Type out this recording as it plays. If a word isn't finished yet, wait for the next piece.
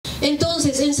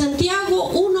Entonces, en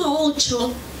Santiago 1:8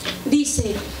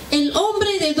 dice: el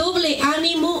hombre de doble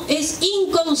ánimo es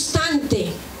inconstante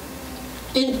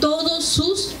en todos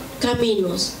sus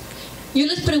caminos. Yo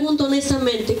les pregunto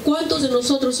honestamente, ¿cuántos de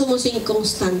nosotros somos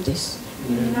inconstantes?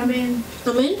 Amén.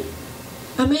 Amén.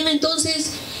 Amén.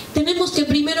 Entonces, tenemos que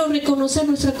primero reconocer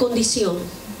nuestra condición.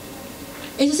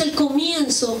 Ese es el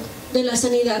comienzo de la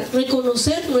sanidad,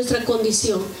 reconocer nuestra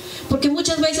condición. Porque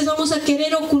muchas veces vamos a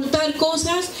querer ocultar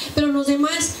cosas, pero los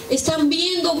demás están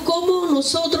viendo cómo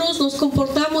nosotros nos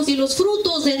comportamos, y los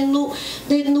frutos de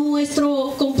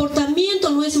nuestro comportamiento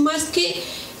no es más que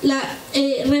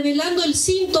revelando el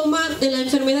síntoma de la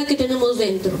enfermedad que tenemos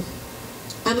dentro.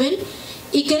 Amén.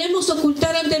 Y queremos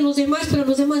ocultar ante los demás, pero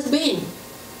los demás ven.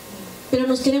 Pero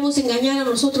nos queremos engañar a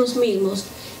nosotros mismos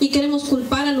y queremos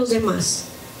culpar a los demás.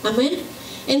 Amén.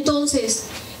 Entonces,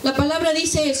 la palabra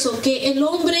dice eso, que el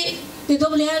hombre de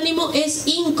doble ánimo es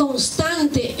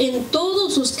inconstante en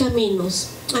todos sus caminos.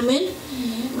 Amén.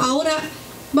 Ahora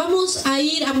vamos a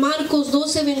ir a Marcos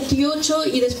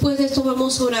 12:28 y después de esto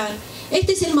vamos a orar.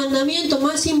 Este es el mandamiento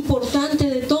más importante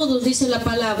de todos, dice la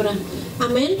palabra.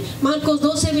 Amén. Marcos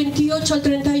 12:28 al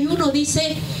 31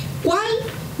 dice: ¿cuál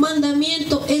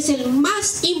mandamiento es el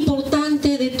más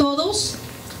importante de todos?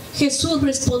 Jesús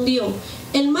respondió: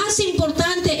 el más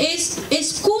importante es: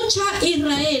 escucha,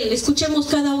 Israel. Escuchemos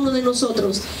cada uno de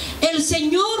nosotros. El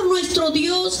Señor nuestro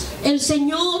Dios, el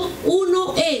Señor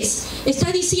uno es.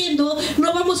 Está diciendo,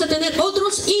 no vamos a tener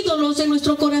otros ídolos en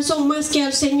nuestro corazón más que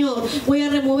al Señor. Voy a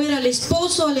remover al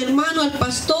esposo, al hermano, al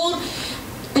pastor,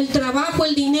 el trabajo,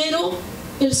 el dinero.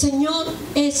 El Señor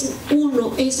es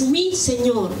uno, es mi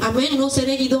Señor. Amén. No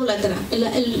seré idólatra.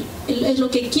 Es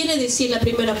lo que quiere decir la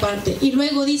primera parte. Y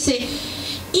luego dice: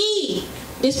 y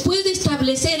después de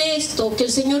establecer esto, que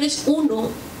el Señor es uno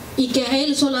y que a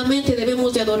Él solamente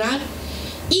debemos de adorar,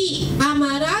 y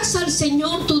amarás al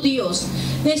Señor tu Dios,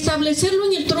 de establecerlo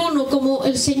en el trono como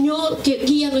el Señor que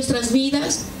guía nuestras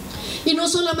vidas, y no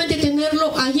solamente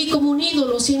tenerlo allí como un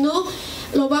ídolo, sino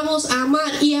lo vamos a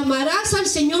amar. Y amarás al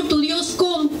Señor tu Dios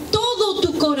con todo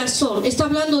tu corazón. Está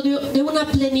hablando de una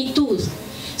plenitud.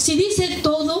 Si dice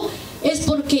todo, es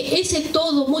porque ese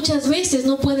todo muchas veces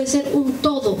no puede ser un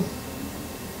todo,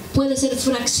 puede ser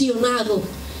fraccionado.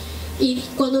 Y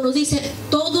cuando nos dice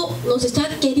todo, nos está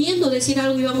queriendo decir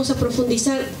algo, y vamos a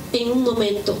profundizar en un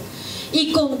momento.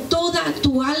 Y con toda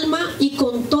tu alma, y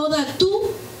con toda tu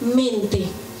mente,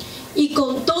 y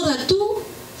con toda tu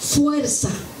fuerza.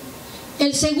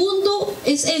 El segundo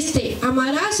es este: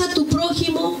 amarás a tu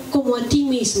prójimo como a ti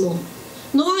mismo.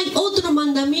 No hay otro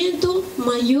mandamiento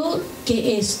mayor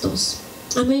que estos.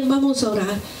 Amén. Vamos a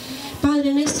orar. Padre,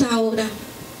 en esta hora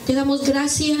te damos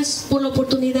gracias por la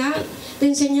oportunidad de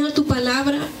enseñar tu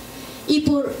palabra, y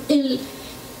por el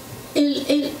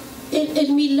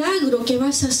milagro que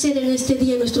vas a hacer en este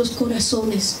día en nuestros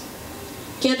corazones.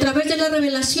 Que a través de la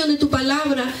revelación de tu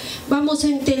palabra vamos a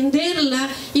entenderla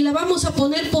y la vamos a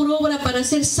poner por obra para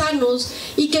ser sanos,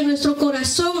 y que nuestro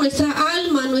corazón, nuestra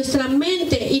alma, nuestra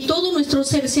mente y todo nuestro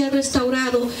ser sea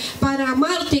restaurado para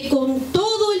amarte con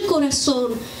todo el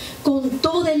corazón, con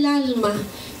toda el alma,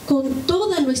 con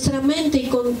toda nuestra mente y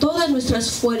con todas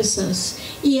nuestras fuerzas.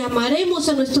 Y amaremos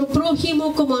a nuestro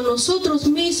prójimo como a nosotros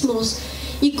mismos,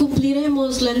 y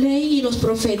cumpliremos la ley y los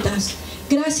profetas.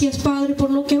 Gracias, Padre, por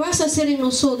lo que vas a hacer en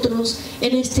nosotros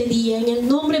en este día, en el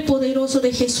nombre poderoso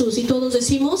de Jesús. Y todos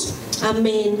decimos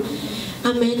amén.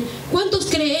 Amén. ¿Cuántos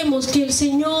creemos que el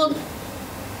Señor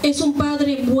es un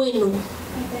Padre bueno?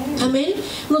 Amén.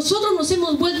 Nosotros nos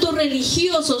hemos vuelto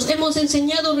religiosos, hemos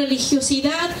enseñado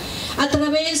religiosidad a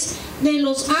través de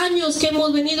los años que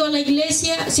hemos venido a la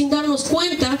iglesia sin darnos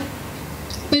cuenta.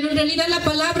 Pero en realidad la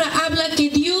palabra habla que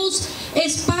Dios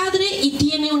es Padre y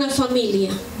tiene una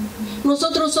familia.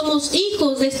 Nosotros somos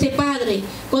hijos de este Padre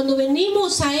cuando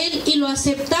venimos a Él y lo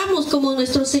aceptamos como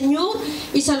nuestro Señor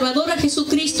y Salvador, a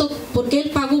Jesucristo, porque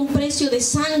Él pagó un precio de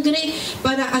sangre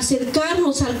para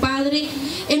acercarnos al Padre.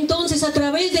 Entonces, a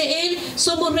través de Él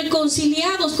somos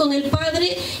reconciliados con el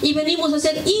Padre y venimos a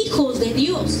ser hijos de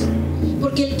Dios.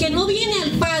 Porque el que no viene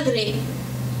al Padre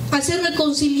a ser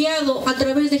reconciliado a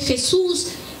través de Jesús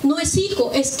no es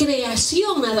hijo, es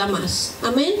creación nada más.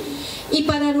 Amén. Y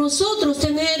para nosotros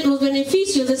tener los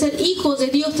beneficios de ser hijos de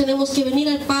Dios, tenemos que venir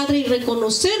al Padre y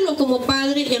reconocerlo como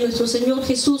Padre, y a nuestro Señor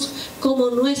Jesús como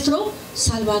nuestro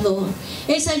Salvador.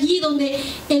 Es allí donde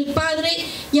el Padre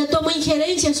ya toma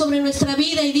injerencia sobre nuestra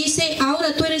vida y dice: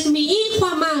 ahora tú eres mi hijo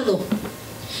amado.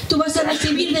 Tú vas a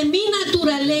recibir de mi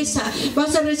naturaleza,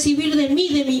 vas a recibir de mí,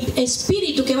 de mi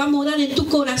espíritu que va a morar en tu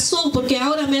corazón, porque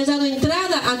ahora me has dado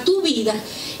entrada a tu vida,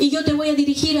 y yo te voy a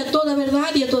dirigir a toda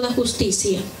verdad y a toda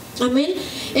justicia. Amén.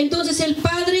 Entonces el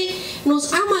Padre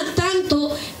nos ama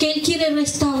tanto que Él quiere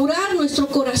restaurar nuestro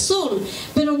corazón,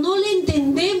 pero no le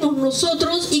entendemos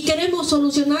nosotros y queremos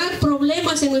solucionar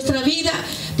problemas en nuestra vida,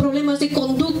 problemas de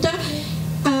conducta,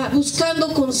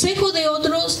 buscando consejo de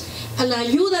otros, a la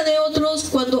ayuda de otros,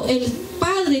 cuando el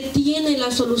Padre tiene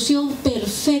la solución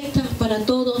perfecta para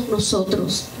todos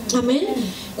nosotros. Amén.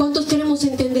 ¿Cuántos queremos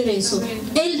entender eso?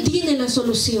 Él tiene la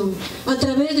solución a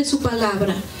través de su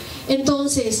palabra.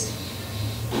 Entonces,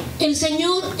 el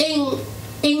Señor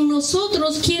en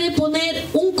nosotros quiere poner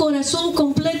un corazón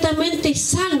completamente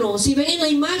sano. Si ven en la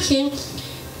imagen,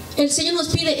 el Señor nos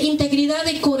pide integridad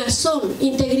de corazón,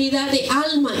 integridad de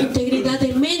alma, integridad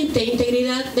de mente,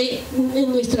 integridad de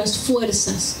nuestras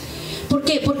fuerzas. ¿Por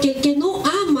qué? Porque el que no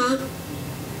ama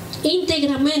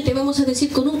íntegramente, vamos a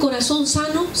decir, con un corazón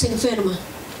sano, se enferma.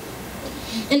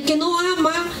 El que no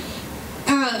ama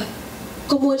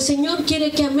como el Señor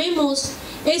quiere que amemos,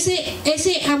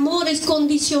 ese amor es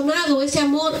condicionado, ese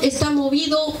amor está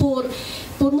movido por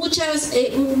muchas,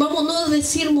 vamos no a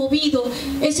decir movido,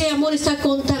 ese amor está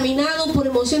contaminado por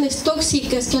emociones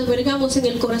tóxicas que albergamos en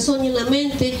el corazón y en la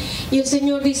mente. Y el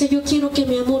Señor dice: yo quiero que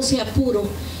mi amor sea puro,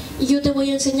 y yo te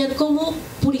voy a enseñar cómo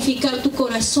purificar tu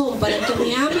corazón para que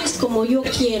me ames como yo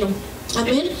quiero.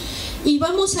 Amén. Y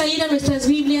vamos a ir a nuestras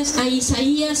Biblias, a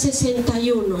Isaías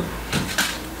 61.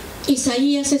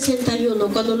 Isaías 61.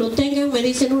 Cuando lo tengan me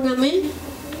dicen un amén.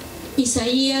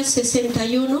 Isaías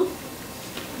 61.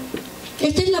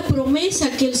 Esta es la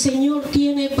promesa que el Señor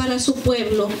tiene para su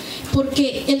pueblo,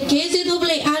 porque el que es de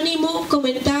doble ánimo,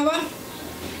 comentaba,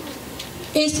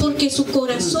 es porque su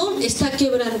corazón está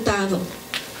quebrantado.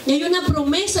 Y hay una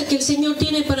promesa que el Señor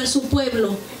tiene para su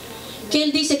pueblo, que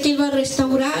Él dice que Él va a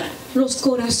restaurar los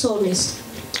corazones.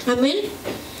 Amén.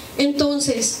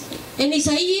 Entonces, en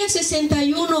Isaías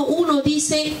 61:1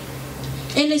 dice: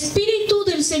 el Espíritu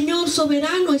del Señor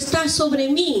soberano está sobre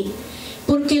mí,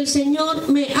 porque el Señor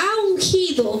me ha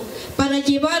ungido para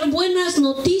llevar buenas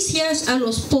noticias a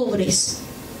los pobres.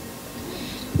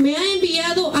 Me ha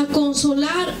enviado a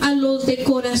consolar a los de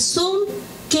corazón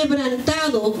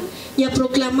quebrantado y a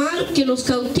proclamar que los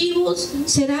cautivos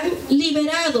serán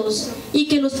liberados y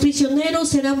que los prisioneros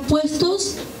serán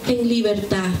puestos en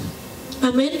libertad.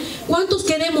 Amén. ¿Cuántos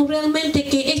queremos realmente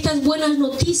que estas buenas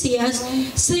noticias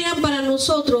sean para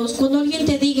nosotros? Cuando alguien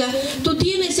te diga: tú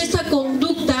tienes esta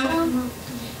conducta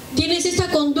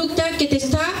que te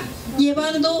está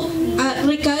llevando a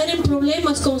recaer en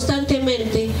problemas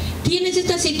constantemente. Tienes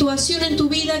esta situación en tu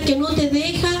vida que no te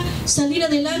deja salir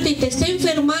adelante y te está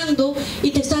enfermando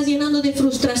y te estás llenando de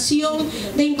frustración,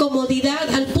 de incomodidad,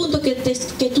 al punto que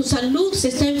tu salud se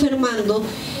está enfermando.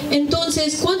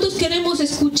 Entonces, ¿cuántos queremos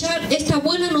escuchar esta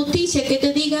buena noticia que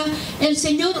te diga: el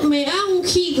Señor me ha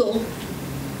ungido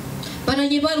para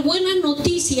llevar buenas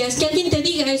noticias? Que alguien te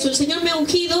diga eso: el Señor me ha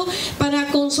ungido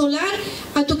para consolar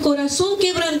a tu corazón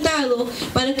quebrantado,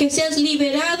 para que seas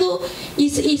liberado y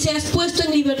seas puesto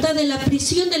en libertad de la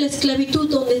prisión de la esclavitud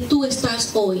donde tú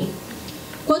estás hoy.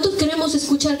 ¿Cuántos queremos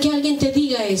escuchar que alguien te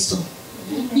diga eso?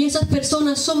 Y esas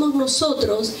personas somos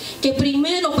nosotros, que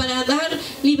primero, para dar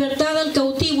libertad al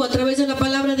cautivo a través de la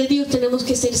palabra de Dios, tenemos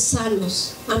que ser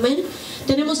sanos. Amén.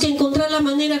 Tenemos que encontrar la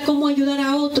manera cómo ayudar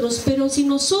a otros. Pero si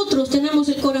nosotros tenemos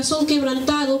el corazón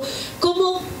quebrantado,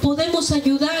 ¿cómo podemos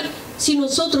ayudar si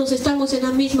nosotros estamos en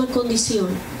la misma condición?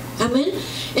 Amén.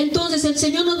 Entonces el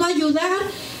Señor nos va a ayudar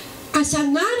a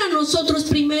sanar a nosotros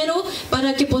primero,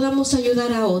 para que podamos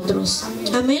ayudar a otros.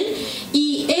 Amén.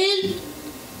 Y Él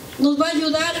nos va a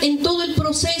ayudar en todo el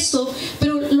proceso,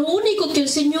 pero lo único que el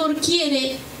Señor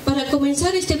quiere para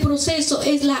comenzar este proceso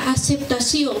es la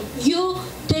aceptación. Yo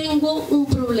tengo un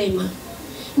problema.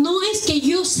 No es que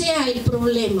yo sea el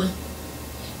problema.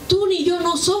 Tú ni yo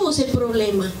no somos el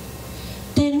problema.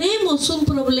 Tenemos un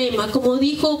problema, como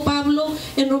dijo Pablo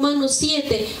en Romanos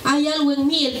 7, hay algo en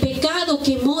mí, el pecado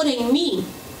que mora en mí.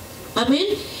 Amén.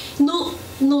 No,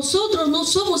 nosotros no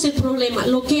somos el problema.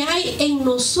 Lo que hay en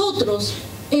nosotros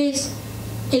es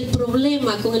el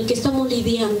problema con el que estamos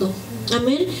lidiando.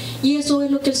 Amén. Y eso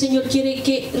es lo que el Señor quiere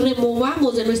que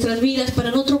removamos de nuestras vidas,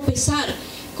 para no tropezar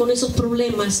con esos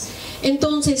problemas.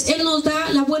 Entonces Él nos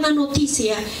da la buena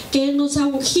noticia, que Él nos ha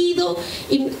ungido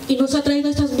y nos ha traído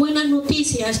estas buenas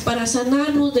noticias para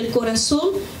sanarnos del corazón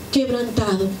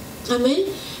quebrantado. Amén.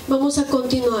 Vamos a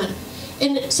continuar.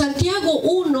 En Santiago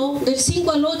 1, del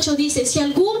 5 al 8 dice: si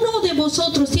alguno de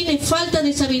vosotros tiene falta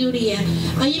de sabiduría,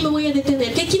 ahí me voy a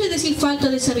detener. ¿Qué quiere decir falta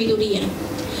de sabiduría?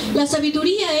 La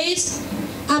sabiduría es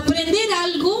aprender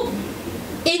algo,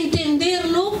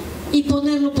 entenderlo y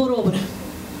ponerlo por obra.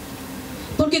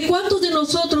 Porque ¿cuántos de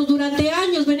nosotros durante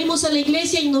años venimos a la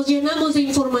iglesia y nos llenamos de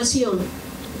información?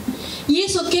 y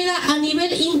eso queda a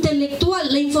nivel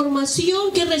intelectual. La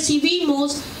información que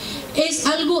recibimos es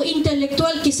algo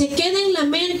intelectual que se queda en la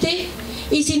mente,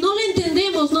 y si no la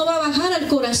entendemos no va a bajar al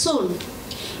corazón.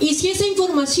 Y si esa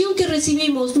información que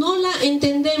recibimos no la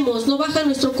entendemos, no baja a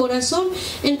nuestro corazón,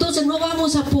 entonces no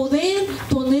vamos a poder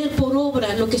poner por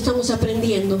obra lo que estamos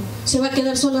aprendiendo. Se va a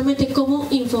quedar solamente como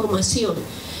información.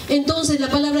 Entonces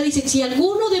la palabra dice, si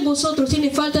alguno de vosotros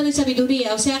tiene falta de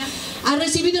sabiduría, o sea, ha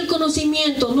recibido el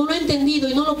conocimiento, no lo ha entendido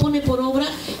y no lo pone por obra,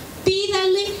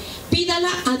 pídala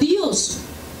a Dios,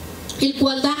 el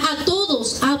cual da a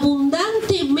todos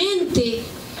abundantemente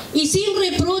y sin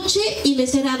reproche, y le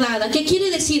será dada. ¿Qué quiere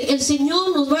decir? El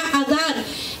Señor nos va a dar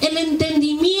el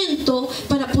entendimiento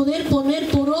para poder poner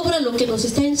por obra lo que nos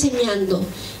está enseñando.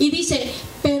 Y dice,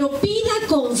 pero pida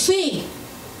con fe,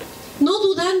 no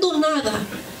dudando nada.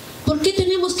 ¿Por qué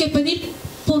tenemos que pedir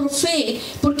por fe?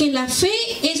 Porque la fe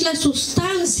es la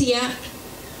sustancia,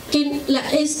 que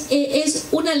es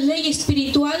una ley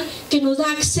espiritual que nos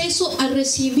da acceso a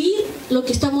recibir lo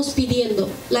que estamos pidiendo,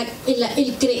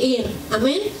 el creer.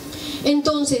 Amén.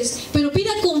 Entonces, pero pida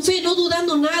con fe, no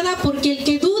dudando nada, porque el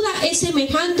que duda es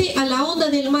semejante a la onda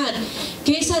del mar,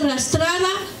 que es arrastrada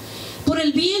por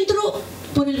el viento,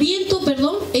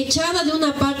 echada de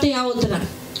una parte a otra.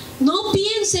 No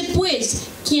piense pues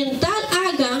quien tal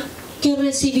haga que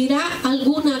recibirá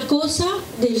alguna cosa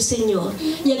del Señor.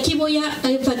 Y aquí voy a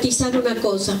enfatizar una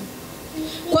cosa.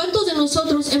 ¿Cuántos de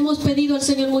nosotros hemos pedido al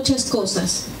Señor muchas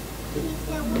cosas?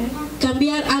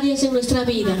 Cambiar áreas en nuestra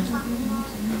vida.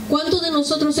 ¿Cuántos de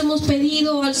nosotros hemos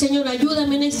pedido al Señor,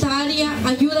 ayúdame en esta área,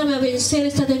 ayúdame a vencer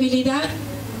esta debilidad?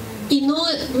 Y no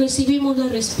recibimos la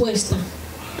respuesta.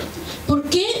 ¿Por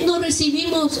qué no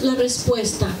recibimos la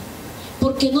respuesta?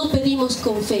 Porque no pedimos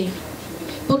con fe.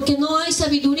 Porque no hay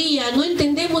sabiduría, no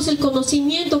entendemos el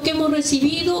conocimiento que hemos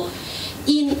recibido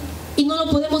y no lo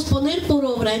podemos poner por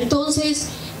obra. Entonces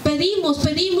pedimos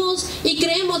y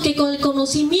creemos que con el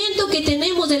conocimiento que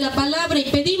tenemos de la palabra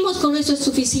y pedimos, con eso es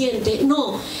suficiente.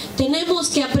 No, tenemos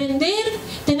que aprender,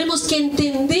 tenemos que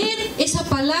entender esa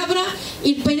palabra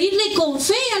y pedirle con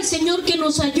fe al Señor que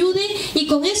nos ayude, y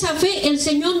con esa fe el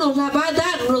Señor nos la va a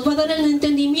dar, nos va a dar el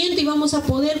entendimiento y vamos a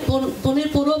poder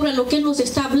poner por obra lo que Él nos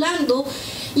está hablando,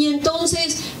 y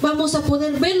entonces vamos a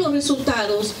poder ver los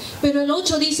resultados. Pero el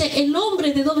 8 dice, el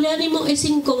hombre de doble ánimo es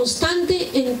inconstante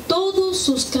en todos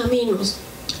sus caminos.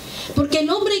 Porque el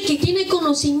hombre que tiene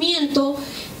conocimiento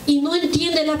y no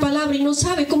entiende la palabra y no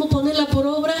sabe cómo ponerla por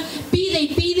obra, pide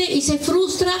y se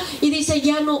frustra y dice,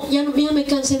 ya me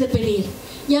cansé de pedir,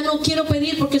 ya no quiero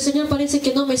pedir porque el Señor parece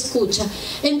que no me escucha.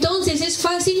 Entonces es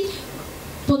fácil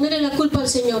ponerle la culpa al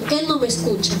Señor. Él no me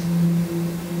escucha,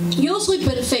 yo soy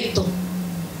perfecto,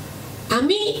 a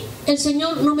mí el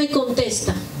Señor no me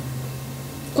contesta.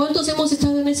 ¿Cuántos hemos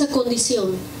estado en esa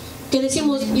condición? Que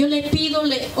decimos, yo le pido,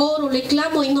 le oro, le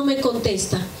clamo y no me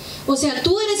contesta. O sea,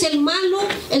 tú eres el malo,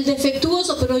 el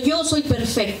defectuoso, pero yo soy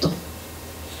perfecto.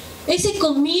 Ese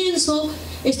comienzo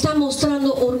está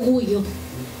mostrando orgullo.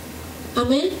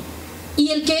 Amén. Y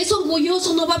el que es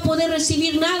orgulloso no va a poder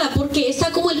recibir nada, porque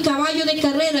está como el caballo de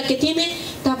carrera que tiene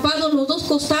tapados los dos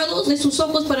costados de sus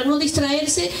ojos para no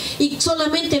distraerse y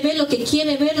solamente ve lo que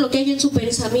quiere ver, lo que hay en su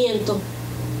pensamiento.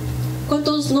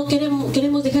 ¿Cuántos no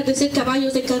queremos dejar de ser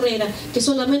caballos de carrera, que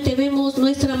solamente vemos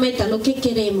nuestra meta, lo que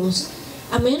queremos?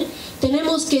 Amén.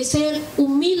 Tenemos que ser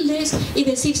humildes y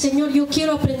decir, Señor, yo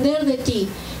quiero aprender de ti.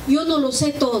 Yo no lo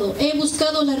sé todo, he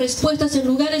buscado las respuestas en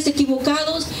lugares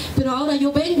equivocados, pero ahora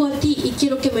yo vengo a ti y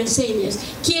quiero que me enseñes.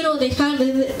 Quiero dejar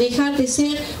de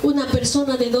ser una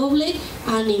persona de doble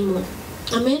ánimo.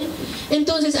 Amén.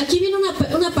 Entonces aquí viene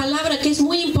una palabra que es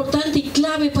muy importante y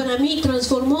clave para mí,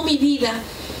 transformó mi vida.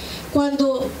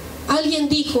 Cuando alguien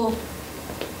dijo,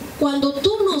 cuando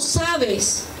tú no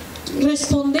sabes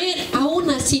responder a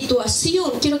una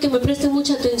situación, quiero que me presten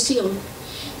mucha atención.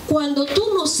 Cuando tú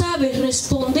no sabes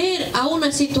responder a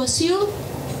una situación,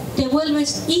 te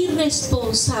vuelves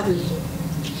irresponsable.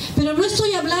 Pero no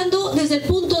estoy hablando desde el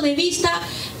punto de vista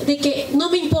de que no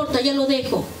me importa, ya lo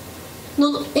dejo.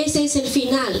 No, ese es el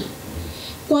final.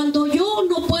 Cuando yo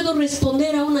no puedo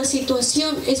responder a una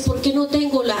situación es porque no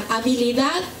tengo la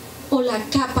habilidad o la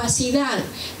capacidad,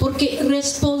 porque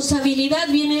responsabilidad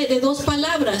viene de dos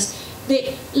palabras,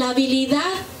 de la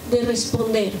habilidad de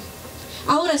responder.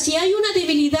 Ahora, si hay una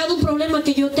debilidad, un problema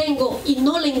que yo tengo y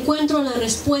no le encuentro la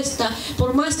respuesta,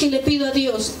 por más que le pido a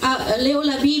Dios, leo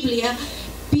la Biblia,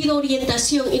 pido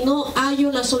orientación y no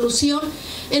hallo la solución,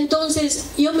 entonces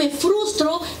yo me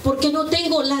frustro porque no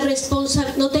tengo la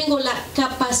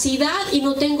capacidad y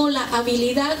no tengo la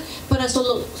habilidad para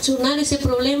solucionar ese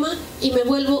problema y me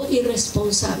vuelvo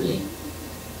irresponsable.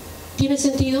 ¿Tiene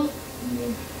sentido?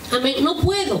 Amén. No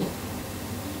puedo.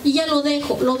 Y ya lo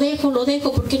dejo,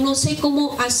 porque no sé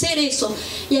cómo hacer eso.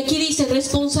 Y aquí dice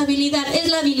responsabilidad. Es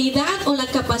la habilidad o la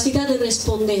capacidad de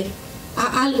responder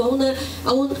a algo,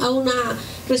 a una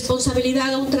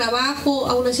responsabilidad, a un trabajo,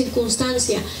 a una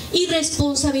circunstancia.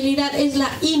 Irresponsabilidad es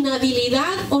la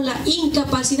inhabilidad o la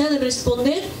incapacidad de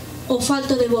responder o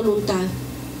falta de voluntad.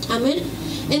 Amén.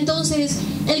 Entonces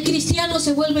el cristiano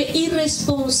se vuelve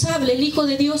irresponsable, el Hijo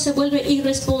de Dios se vuelve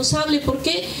irresponsable. ¿Por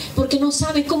qué? Porque no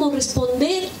sabe cómo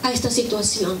responder a esta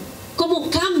situación. ¿Cómo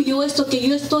cambio esto que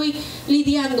yo estoy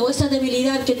lidiando, esta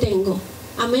debilidad que tengo?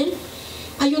 Amén.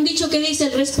 Hay un dicho que dice,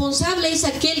 el responsable es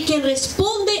aquel que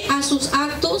responde a sus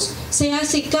actos, se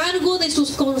hace cargo de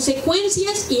sus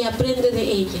consecuencias y aprende de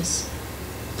ellas.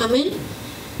 Amén.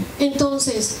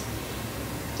 Entonces,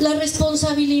 la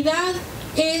responsabilidad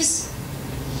es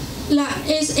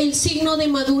el signo de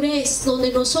madurez,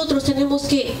 donde nosotros tenemos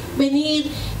que venir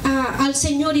al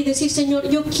Señor y decir, Señor,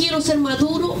 yo quiero ser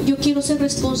maduro, yo quiero ser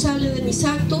responsable de mis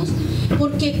actos,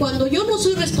 porque cuando yo no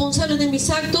soy responsable de mis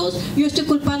actos, yo estoy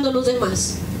culpando a los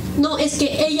demás. No, es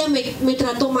que ella me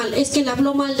trató mal, es que le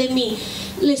habló mal de mí,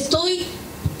 le estoy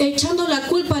echando la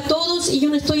culpa a todos y yo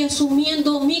no estoy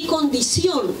asumiendo mi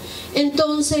condición.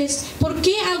 Entonces, ¿por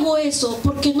qué hago eso?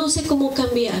 Porque no sé cómo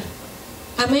cambiar.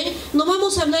 Amén. No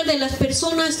vamos a hablar de las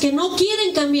personas que no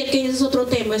quieren cambiar, que ese es otro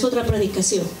tema, es otra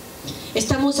predicación.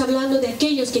 Estamos hablando de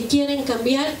aquellos que quieren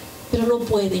cambiar, pero no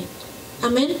pueden.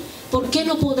 Amén. ¿Por qué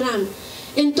no podrán?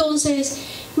 Entonces,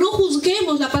 no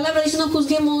juzguemos, la palabra dice no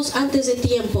juzguemos antes de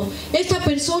tiempo. Esta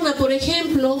persona, por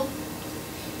ejemplo,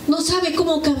 no sabe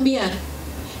cómo cambiar.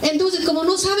 Entonces, como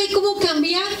no sabe cómo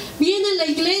cambiar, viene a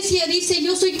la iglesia, dice,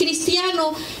 yo soy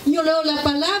cristiano, yo leo la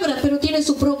palabra, pero tiene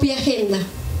su propia agenda.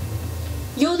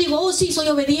 Yo digo, oh sí, soy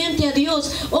obediente a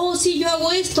Dios, oh sí, yo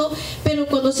hago esto, pero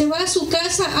cuando se va a su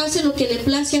casa hace lo que le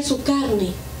place a su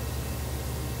carne.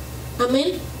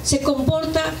 Amén. Se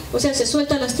comporta, o sea, se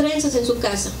suelta las trenzas en su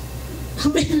casa.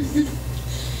 Amén.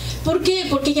 ¿Por qué?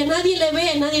 Porque ya nadie le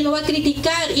ve, nadie lo va a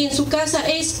criticar, y en su casa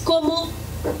es como,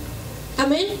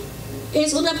 amén,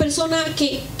 es una persona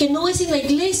que no es en la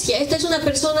iglesia. Esta es una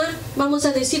persona, vamos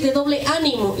a decir, de doble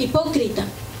ánimo, hipócrita,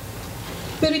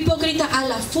 pero hipócrita a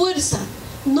la fuerza.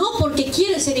 No porque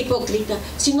quiere ser hipócrita,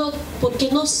 sino porque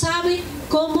no sabe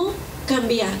cómo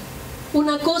cambiar.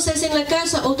 Una cosa es en la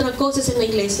casa, otra cosa es en la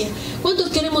iglesia. ¿Cuántos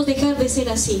queremos dejar de ser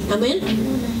así? Amén.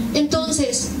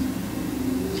 Entonces,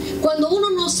 cuando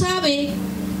uno no sabe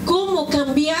cómo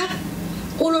cambiar,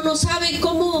 uno no sabe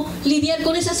cómo lidiar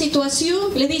con esa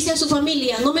situación, le dice a su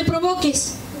familia, no me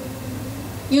provoques.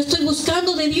 Yo estoy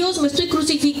buscando de Dios, me estoy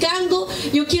crucificando,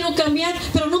 yo quiero cambiar,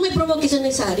 pero no me provoques en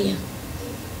esa área.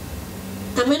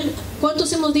 Amén.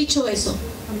 ¿Cuántos hemos dicho eso?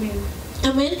 Amén.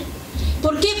 Amén.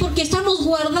 ¿Por qué? Porque estamos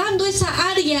guardando esa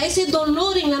área, ese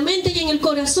dolor en la mente y en el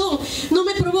corazón. No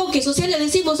me provoques, o sea, le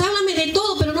decimos, háblame de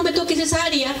todo, pero no me toques esa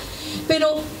área.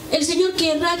 Pero ¿el Señor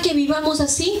querrá que vivamos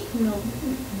así? No.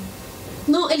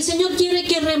 No, el Señor quiere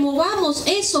que removamos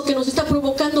eso que nos está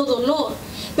provocando dolor.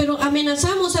 Pero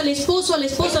amenazamos al esposo, a la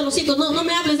esposa, a los hijos, no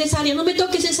me hables de esa área, no me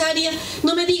toques esa área,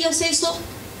 no me digas eso.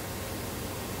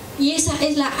 Y esa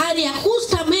es la área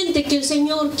justamente que el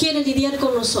Señor quiere lidiar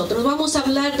con nosotros. Vamos a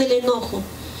hablar del enojo.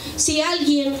 Si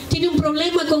alguien tiene un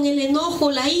problema con el enojo,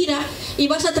 la ira, y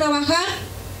vas a trabajar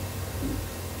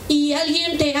y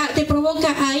alguien te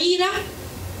provoca a ira,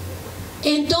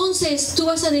 entonces tú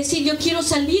vas a decir, yo quiero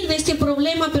salir de este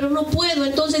problema, pero no puedo,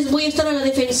 entonces voy a estar a la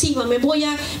defensiva, me voy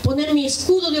a poner mi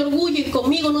escudo de orgullo y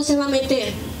conmigo no se va a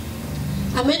meter.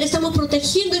 Amén. Estamos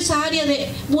protegiendo esa área de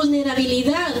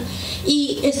vulnerabilidad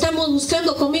y estamos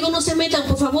buscando, conmigo no se metan,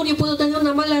 por favor, yo puedo tener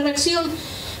una mala reacción,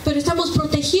 pero estamos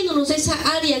protegiéndonos de esa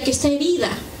área que está herida.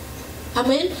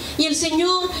 Amén. Y el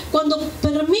Señor, cuando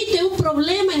permite un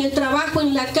problema en el trabajo,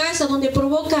 en la casa, donde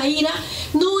provoca ira,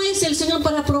 no es el Señor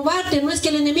para probarte, no es que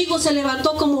el enemigo se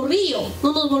levantó como río,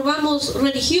 no nos volvamos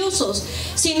religiosos,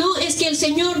 sino es que el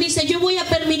Señor dice, yo voy a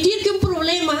permitir que un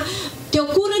problema te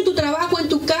ocurra en tu trabajo, en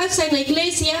tu casa, en la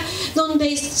iglesia,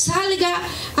 donde salga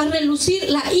a relucir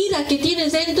la ira que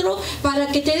tienes dentro,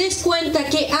 para que te des cuenta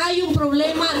que hay un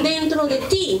problema dentro de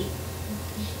ti.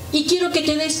 Y quiero que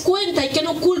te des cuenta y que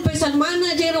no culpes al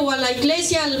manager o a la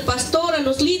iglesia, al pastor, a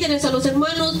los líderes, a los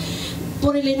hermanos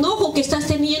por el enojo que estás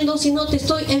teniendo, sino te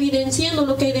estoy evidenciando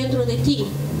lo que hay dentro de ti.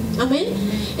 Amén.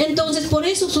 Entonces, por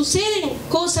eso suceden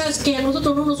cosas que a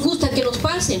nosotros no nos gusta que nos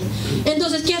pasen.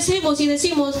 Entonces, ¿qué hacemos? Y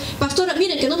decimos, pastora,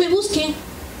 miren, que no me busquen,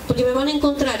 porque me van a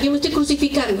encontrar, yo me estoy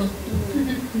crucificando.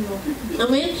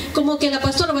 Amén. Como que la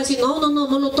pastora va a decir,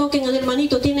 no lo toquen al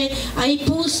hermanito, tiene ahí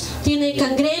pus, tiene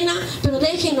gangrena, pero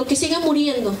déjenlo, que siga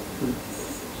muriendo.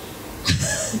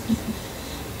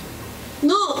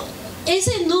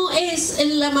 ese no es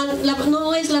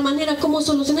no es la manera como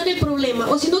solucionar el problema.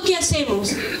 O si no, ¿qué hacemos?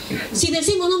 Si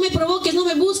decimos no me provoques, no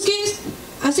me busques,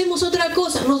 hacemos otra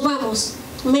cosa, nos vamos.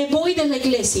 Me voy de la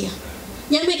iglesia.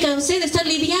 Ya me cansé de estar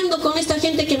lidiando con esta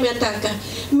gente que me ataca.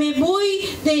 Me voy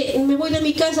de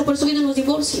mi casa, por eso vienen los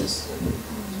divorcios.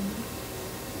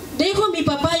 Dejo a mi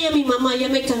papá y a mi mamá, ya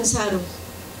me cansaron.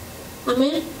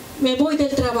 Amén. Me voy del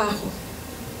trabajo.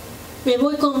 Me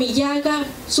voy con mi llaga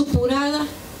supurada,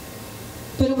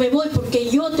 pero me voy porque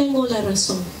yo tengo la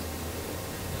razón.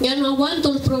 Ya no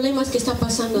aguanto los problemas que está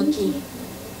pasando aquí.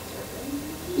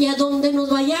 Y a donde nos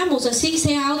vayamos, así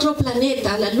sea a otro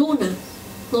planeta, a la luna,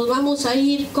 nos vamos a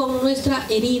ir con nuestra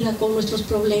herida, con nuestros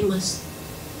problemas.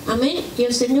 Amén. Y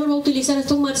el Señor va a utilizar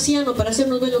hasta un marciano para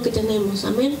hacernos ver lo que tenemos.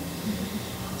 Amén.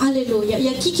 Aleluya. Y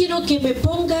aquí quiero que me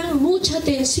pongan mucha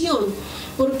atención,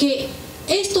 porque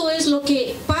esto es lo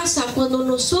que pasa cuando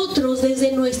nosotros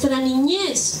desde nuestra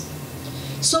niñez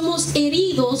somos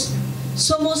heridos,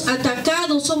 somos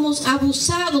atacados, somos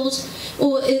abusados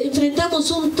o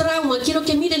enfrentamos un trauma. Quiero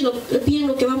que miren bien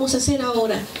lo que vamos a hacer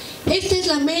ahora. Esta es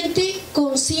la mente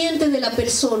consciente de la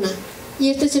persona y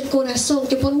este es el corazón,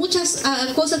 que por muchas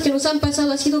cosas que nos han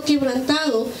pasado ha sido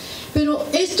quebrantado, pero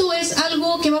esto es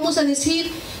algo que vamos a decir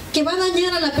que va a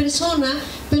dañar a la persona,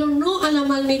 pero no a la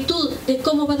magnitud de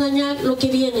cómo va a dañar lo que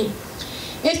viene.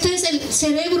 Este es el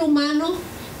cerebro humano,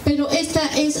 pero esta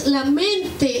es la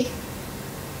mente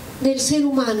del ser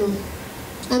humano.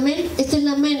 Amén. Esta es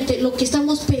la mente, lo que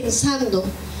estamos pensando.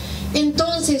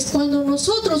 Entonces, cuando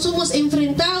nosotros somos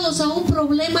enfrentados a un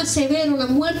problema severo, la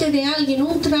muerte de alguien,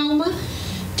 un trauma,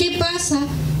 ¿qué pasa?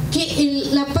 Que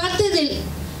la parte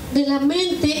de la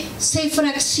mente se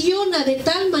fracciona de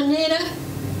tal manera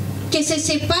que se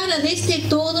separa de este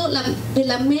todo, de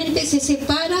la mente se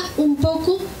separa un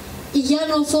poco y ya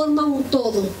no forma un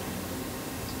todo.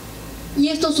 Y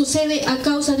esto sucede a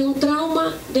causa de un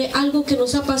trauma, de algo que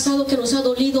nos ha pasado, que nos ha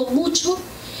dolido mucho.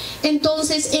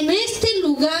 Entonces, en este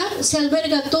lugar se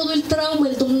alberga todo el trauma,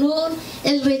 el dolor,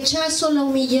 el rechazo, la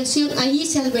humillación, allí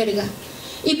se alberga.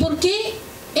 ¿Y por qué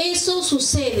eso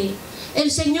sucede? El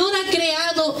Señor ha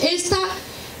creado esta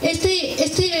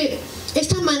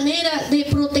manera de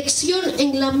protección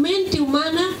en la mente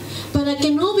humana para que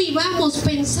no vivamos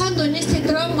pensando en este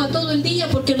trauma todo el día,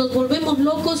 porque nos volvemos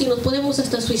locos y nos podemos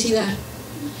hasta suicidar.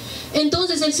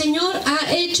 Entonces el Señor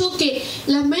ha hecho que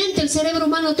la mente, el cerebro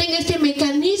humano tenga este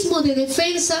mecanismo de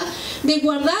defensa, de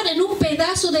guardar en un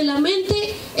pedazo de la mente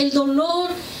el dolor,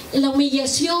 la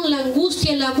humillación, la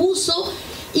angustia, el abuso,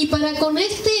 y para con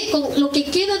lo que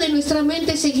queda de nuestra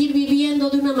mente seguir viviendo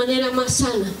de una manera más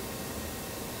sana.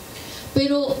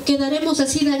 Pero ¿quedaremos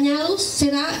así dañados?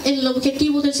 ¿Será el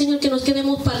objetivo del Señor que nos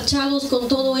quedemos parchados con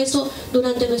todo eso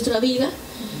durante nuestra vida?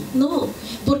 No,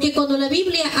 porque cuando la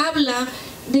Biblia habla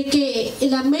de que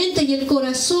la mente y el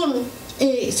corazón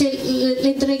le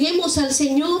entreguemos al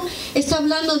Señor, está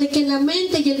hablando de que la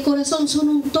mente y el corazón son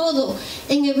un todo.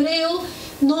 En hebreo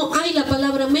no hay la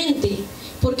palabra mente,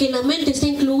 porque la mente está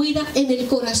incluida en el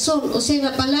corazón. O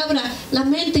sea, la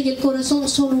mente y el corazón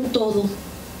son un todo.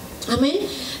 Amén.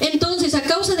 Entonces, a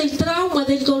causa del trauma,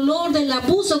 del dolor, del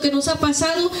abuso que nos ha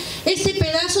pasado, este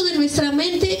pedazo de nuestra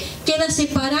mente queda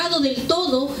separado del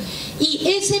todo, y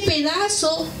ese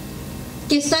pedazo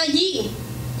que está allí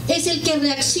es el que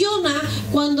reacciona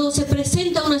cuando se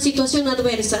presenta una situación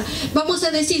adversa. Vamos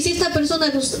a decir, si esta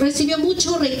persona recibió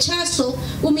mucho rechazo,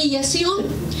 humillación,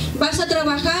 vas a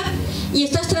trabajar y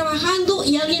estás trabajando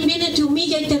y alguien viene, te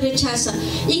humilla y te rechaza.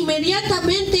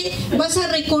 Inmediatamente vas a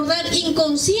recordar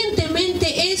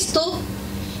inconscientemente esto,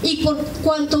 y por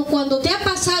cuanto cuando te ha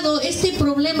pasado este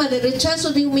problema de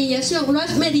rechazo, de humillación, lo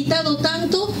has meditado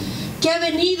tanto que ha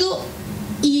venido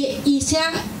y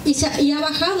ha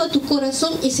bajado a tu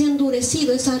corazón y se ha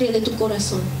endurecido esa área de tu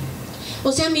corazón.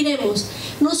 O sea, miremos,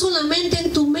 no solamente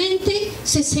en tu mente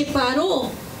se separó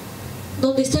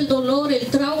donde está el dolor, el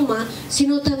trauma,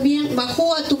 sino también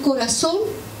bajó a tu corazón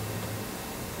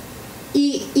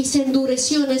y se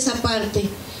endureció en esa parte.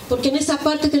 Porque en esa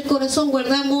parte del corazón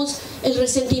guardamos el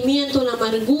resentimiento, la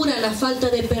amargura, la falta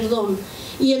de perdón.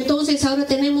 Y entonces ahora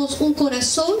tenemos un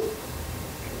corazón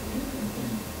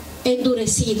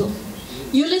endurecido.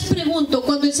 Yo les pregunto,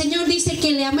 cuando el Señor dice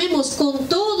que le amemos con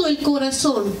todo el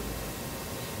corazón,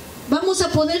 ¿vamos a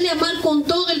poderle amar con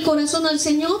todo el corazón al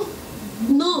Señor?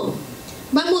 No,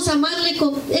 vamos a amarle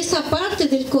con esa parte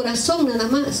del corazón nada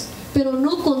más, pero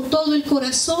no con todo el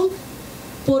corazón,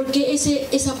 porque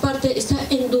esa parte está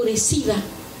endurecida.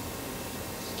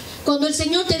 Cuando el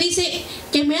Señor te dice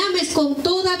que me ames con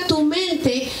toda tu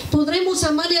mente, ¿podremos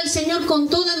amarle al Señor con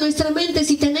toda nuestra mente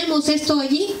si tenemos esto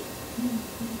allí?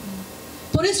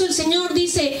 por eso el Señor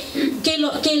dice que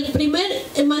el primer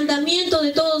mandamiento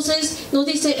de todos nos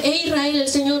dice: Israel, el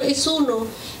Señor es uno,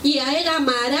 y a Él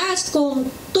amarás con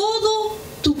todo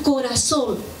tu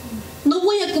corazón. No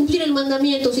voy a cumplir el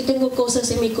mandamiento si tengo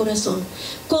cosas en mi corazón.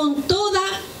 Con toda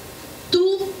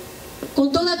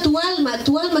tu alma.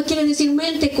 Tu alma quiere decir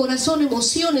mente, corazón,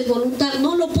 emociones, voluntad.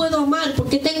 No lo puedo amar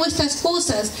porque tengo estas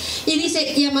cosas. Y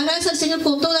dice: y amarás al Señor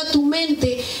con toda tu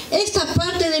mente. Esta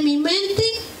parte de mi mente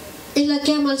es la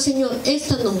que ama al Señor,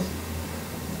 esta no.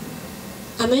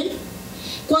 Amén.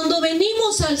 Cuando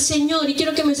venimos al Señor, y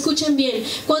quiero que me escuchen bien,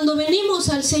 cuando venimos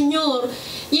al Señor,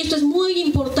 y esto es muy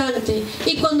importante,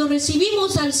 y cuando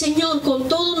recibimos al Señor con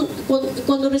todo,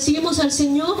 cuando recibimos al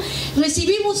Señor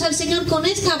con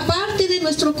esta parte de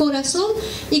nuestro corazón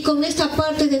y con esta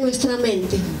parte de nuestra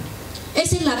mente.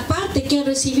 Esa es la parte que ha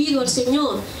recibido al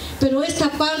Señor, pero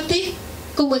esta parte,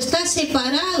 como está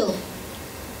separado,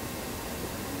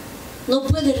 no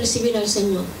puede recibir al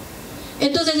Señor.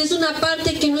 Entonces es una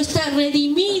parte que no está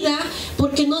redimida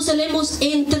porque no se le hemos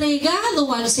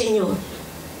entregado al Señor.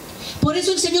 Por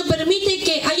eso el Señor permite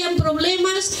que hayan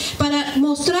problemas para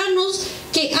mostrarnos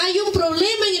que hay un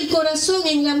problema en el corazón,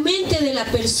 en la mente de la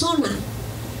persona.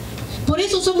 Por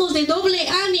eso somos de doble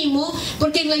ánimo,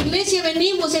 porque en la iglesia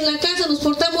venimos, en la casa nos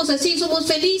portamos así, somos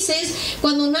felices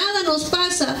cuando nada nos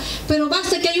pasa, pero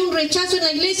basta que haya un rechazo en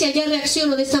la iglesia, ya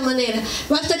reacciono de esta manera.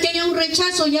 Basta que haya un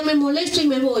rechazo, ya me molesto y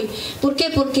me voy. ¿Por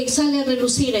qué? Porque sale a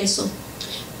relucir eso.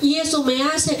 Y eso me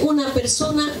hace una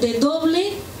persona de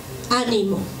doble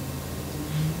ánimo.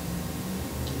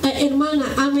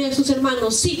 Hermana, ame a sus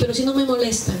hermanos, sí, pero si no me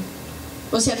molestan.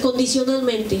 O sea,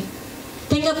 condicionalmente.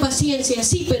 Tenga paciencia,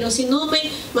 sí, pero si no me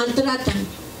maltratan.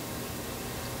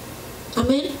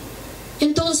 Amén.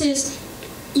 Entonces,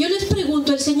 yo les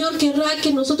pregunto, ¿el Señor querrá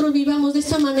que nosotros vivamos de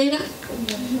esta manera?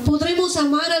 ¿Podremos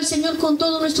amar al Señor con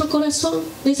todo nuestro corazón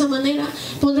de esa manera?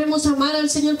 ¿Podremos amar al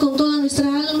Señor con toda nuestra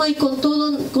alma y con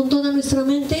toda nuestra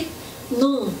mente?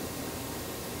 No.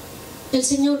 El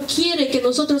Señor quiere que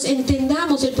nosotros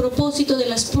entendamos el propósito de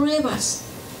las pruebas.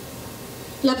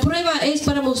 La prueba es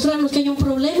para mostrarnos que hay un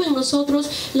problema en nosotros.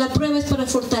 La prueba es para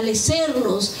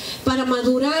fortalecernos, para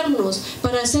madurarnos,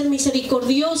 para ser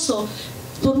misericordioso,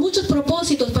 por muchos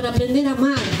propósitos, para aprender a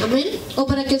amar. Amén. O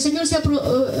para que el Señor sea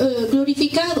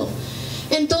glorificado.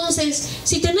 Entonces,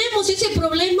 si tenemos ese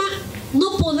problema,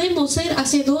 no podemos ser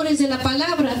hacedores de la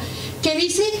palabra, que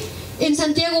dice en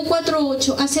Santiago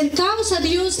 4:8, acercaos a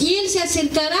Dios y Él se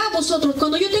acercará a vosotros.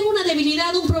 Cuando yo tengo una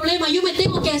debilidad, un problema, yo me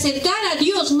tengo que acercar a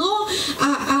Dios, no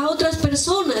a otras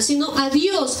personas, sino a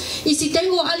Dios. Y si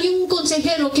tengo algún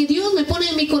consejero que Dios me pone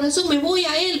en mi corazón, me voy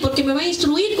a Él porque me va a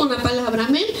instruir con la palabra.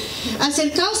 Amén.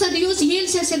 Acercaos a Dios y Él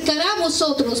se acercará a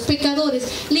vosotros, pecadores.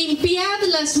 Limpiad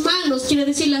las manos, quiere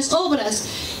decir las obras,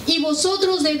 y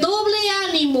vosotros de doble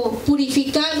ánimo,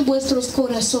 purificad vuestros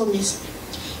corazones.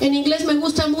 En inglés me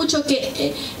gusta mucho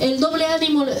que el doble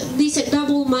ánimo dice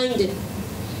double minded,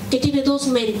 que tiene dos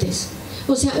mentes.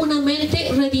 O sea, una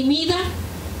mente redimida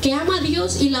que ama a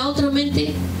Dios y la otra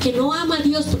mente que no ama a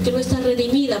Dios porque no está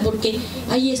redimida, porque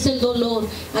allí está el dolor,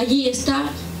 allí está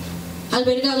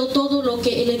albergado todo lo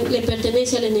que le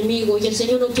pertenece al enemigo y el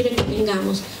Señor no quiere que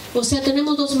tengamos. O sea,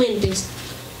 tenemos dos mentes.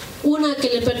 Una que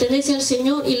le pertenece al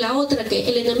Señor y la otra que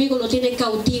el enemigo lo tiene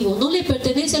cautivo. No le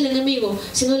pertenece al enemigo,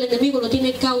 sino el enemigo lo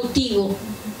tiene cautivo.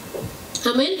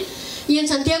 Amén. Y en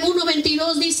Santiago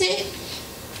 1:22 dice: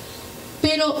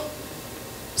 pero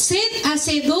sed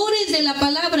hacedores de la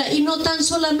palabra y no tan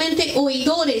solamente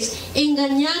oidores,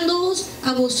 engañándoos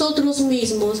a vosotros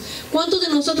mismos. ¿Cuántos de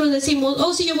nosotros decimos: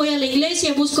 oh, si yo voy a la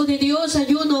iglesia, busco de Dios,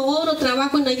 ayuno, oro,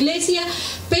 trabajo en la iglesia,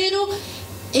 pero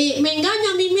me engaño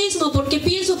a mí mismo porque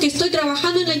pienso que estoy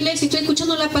trabajando en la iglesia, estoy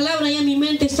escuchando la palabra y a mi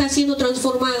mente está siendo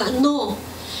transformada? No,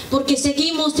 porque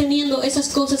seguimos teniendo esas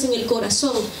cosas en el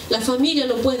corazón. La familia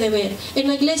lo puede ver. En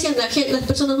la iglesia las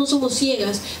personas no somos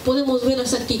ciegas, podemos ver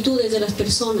las actitudes de las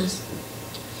personas.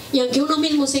 Y aunque uno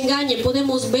mismo se engañe,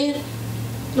 podemos ver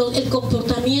el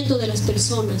comportamiento de las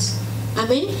personas.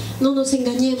 Amén. No nos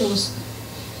engañemos,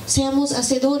 seamos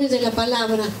hacedores de la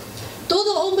palabra.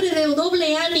 Todo hombre de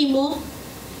doble ánimo,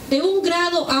 de un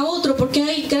grado a otro, porque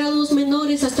hay grados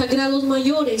menores hasta grados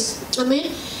mayores. Amén.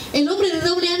 El hombre de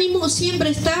doble ánimo siempre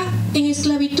está en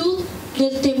esclavitud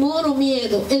del temor o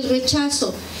miedo, el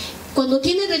rechazo. Cuando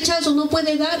tiene rechazo no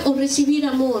puede dar o recibir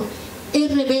amor,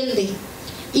 es rebelde.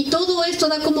 Y todo esto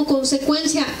da como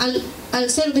consecuencia al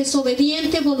ser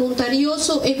desobediente,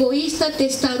 voluntarioso, egoísta,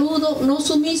 testarudo, no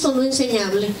sumiso, no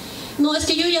enseñable. No, es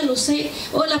que yo ya lo sé.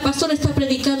 O la pastora está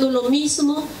predicando lo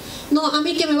mismo. No, a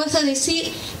mí qué me vas a decir,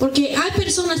 porque hay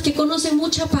personas que conocen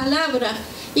mucha palabra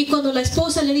y cuando la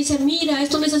esposa le dice, mira,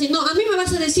 esto no es así, no, a mí me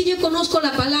vas a decir, yo conozco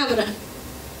la palabra.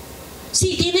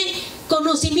 Sí, tiene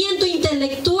conocimiento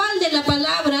intelectual de la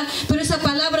palabra, pero esa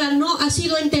palabra no ha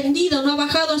sido entendida, no ha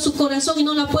bajado a su corazón y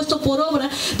no la ha puesto por obra,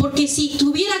 porque si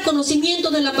tuviera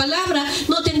conocimiento de la palabra,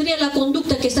 no tendría la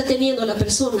conducta que está teniendo la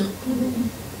persona.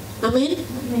 Amén.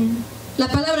 La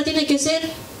palabra tiene que ser,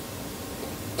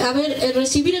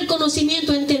 recibir el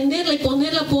conocimiento, entenderla y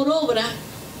ponerla por obra.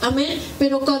 Amén.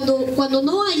 Pero cuando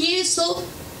no hay eso,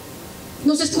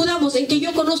 nos escudamos en que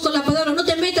yo conozco la palabra. No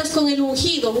te metas con el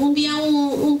ungido. Un día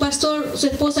un pastor, su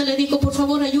esposa le dijo, por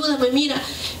favor ayúdame, mira,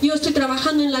 yo estoy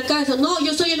trabajando en la casa. No,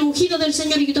 yo soy el ungido del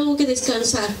Señor y tengo que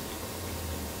descansar.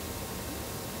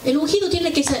 El ungido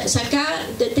tiene que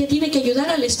tiene que ayudar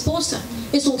a la esposa.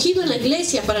 Es ungido en la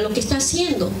iglesia para lo que está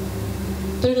haciendo,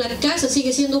 pero en la casa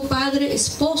sigue siendo padre,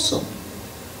 esposo.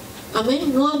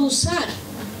 Amén. No abusar.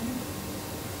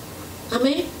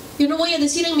 Amén. Yo no voy a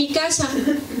decir en mi casa,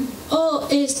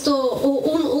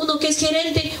 uno que es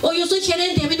gerente, yo soy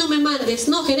gerente, a mí no me mandes.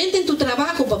 No, gerente en tu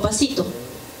trabajo, papacito.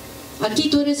 Aquí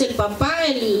tú eres el papá,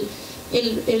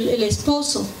 el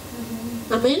esposo.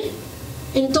 Amén.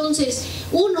 Entonces,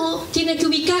 uno tiene que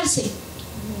ubicarse.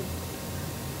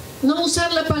 No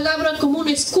usar la palabra como un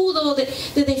escudo de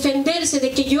defenderse,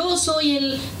 de que yo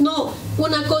soy No,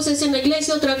 una cosa es en la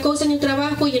iglesia, otra cosa en el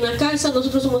trabajo y en la casa.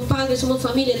 Nosotros somos padres, somos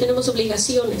familia, tenemos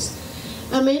obligaciones.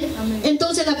 Amén.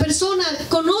 Entonces la persona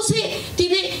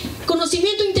tiene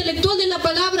conocimiento intelectual de la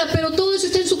palabra, pero todo eso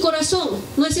está en su corazón.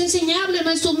 No es enseñable,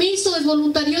 no es sumiso, es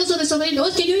voluntarioso, desobediente.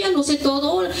 Es que yo ya lo sé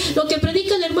todo. Lo que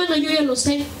predica la hermana yo ya lo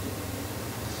sé.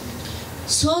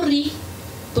 Sorry,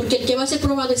 porque el que va a ser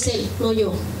probado es él, no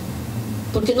yo.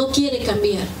 Porque no quiere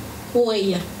cambiar, o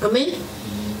ella. Amén.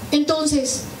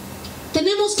 Entonces,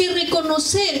 tenemos que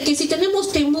reconocer que si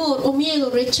tenemos temor o miedo,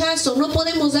 rechazo, no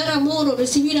podemos dar amor o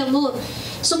recibir amor,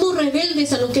 somos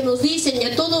rebeldes a lo que nos dicen y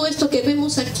a todo esto que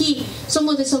vemos aquí,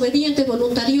 somos desobedientes,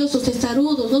 voluntariosos,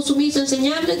 testarudos, no sumisos,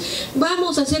 enseñables,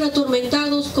 vamos a ser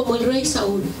atormentados como el rey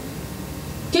Saúl.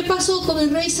 ¿Qué pasó con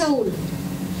el rey Saúl?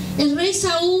 El rey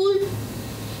Saúl,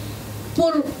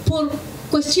 por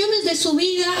cuestiones de su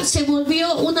vida, se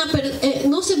volvió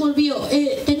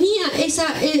tenía esas,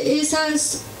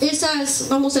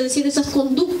 vamos a decir, esas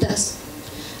conductas.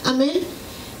 Amén.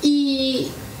 Y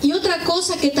otra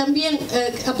cosa que también,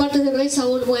 aparte del rey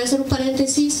Saúl, voy a hacer un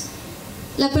paréntesis,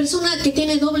 la persona que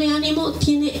tiene doble ánimo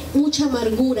tiene mucha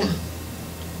amargura.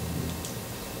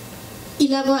 Y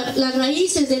las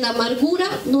raíces de la amargura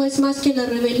no es más que la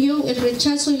rebelión, el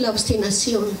rechazo y la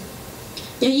obstinación.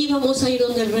 Y allí vamos a ir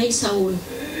donde el rey Saúl.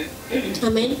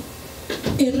 Amén.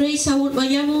 El rey Saúl,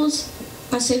 vayamos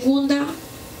a 2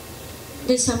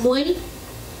 de Samuel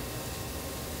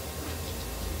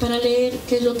para leer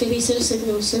qué es lo que dice el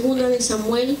Señor. 2 de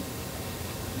Samuel,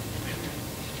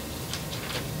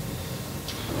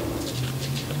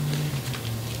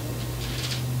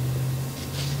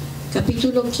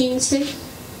 capítulo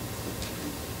 15.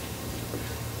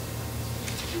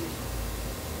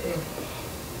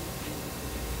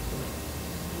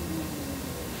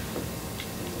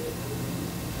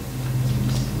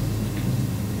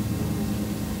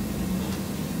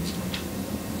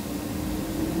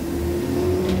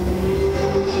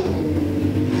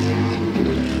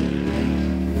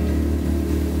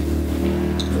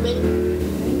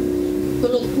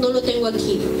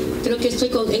 Aquí, creo que estoy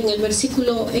en el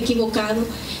versículo equivocado,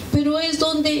 pero es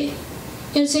donde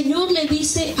el Señor le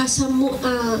dice a Saúl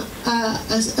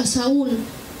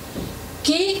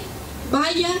que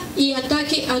vaya y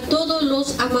ataque a todos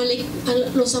los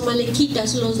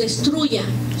amalequitas, los destruya.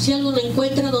 Si algo lo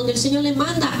encuentra, donde el Señor le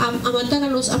manda a matar a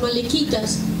los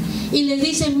amalequitas, y les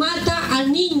dice, mata a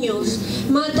niños,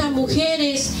 mata a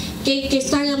mujeres que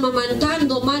están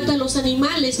amamantando, mata a los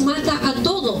animales, mata a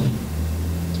todo.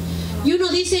 Y uno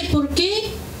dice, ¿por qué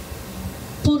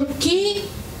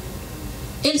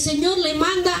el Señor le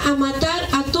manda a matar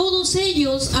a todos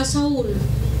ellos a Saúl?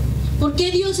 ¿Por qué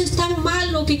Dios es tan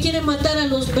malo que quiere matar a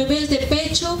los bebés de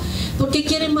pecho? ¿Por qué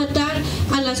quiere matar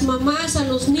a las mamás, a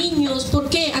los niños? ¿Por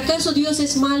qué? ¿Acaso Dios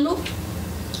es malo?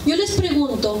 Yo les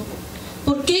pregunto,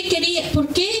 ¿por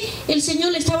qué el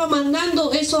Señor le estaba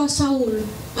mandando eso a Saúl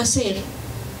a hacer?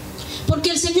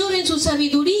 Porque el Señor en su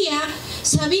sabiduría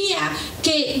sabía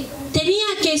que tenía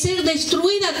que ser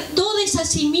destruida toda esa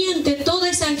simiente, toda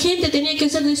esa gente tenía que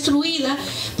ser destruida,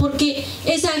 porque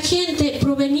esa gente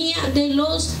provenía de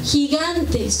los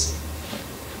gigantes.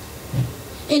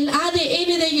 El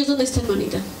ADN de ellos, ¿dónde está,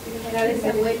 hermanita? Primera de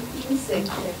Samuel 15.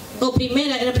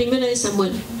 Era primera de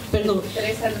Samuel, perdón.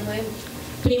 3 al 9.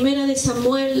 Primera de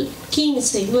Samuel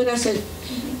 15, no era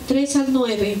 3 al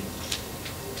 9.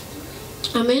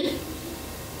 Amén.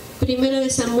 Primera de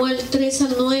Samuel 3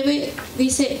 al 9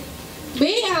 dice: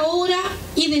 ve ahora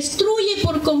y destruye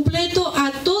por completo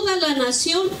a toda la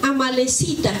nación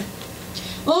amalecita,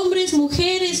 hombres,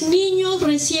 mujeres, niños,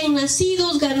 recién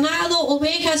nacidos, ganado,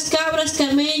 ovejas, cabras,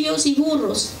 camellos y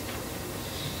burros.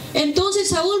 Entonces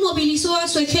Saúl movilizó a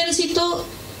su ejército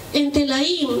en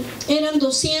Telaim. Eran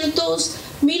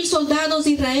 200,000 soldados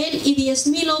de Israel y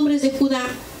 10,000 hombres de Judá.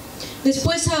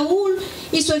 Después Saúl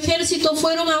y su ejército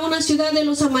fueron a una ciudad de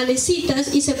los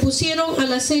amalecitas y se pusieron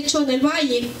al acecho en el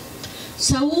valle.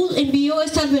 Saúl envió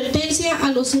esta advertencia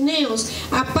a los cineos: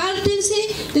 apártense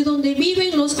de donde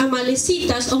viven los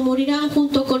amalecitas o morirán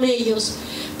junto con ellos,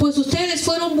 pues ustedes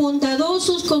fueron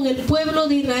bondadosos con el pueblo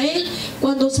de Israel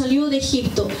cuando salió de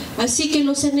Egipto. Así que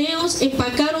los cineos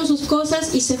empacaron sus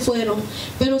cosas y se fueron.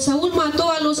 Pero Saúl mató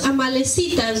a los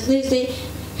amalecitas desde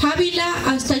Javila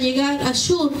hasta llegar a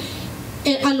Shur,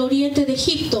 al oriente de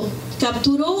Egipto.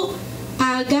 Capturó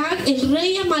a Agag, el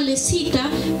rey amalecita,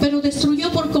 pero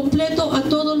destruyó por completo a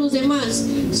todos los demás.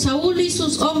 Saúl y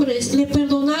sus hombres le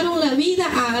perdonaron la vida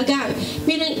a Agag.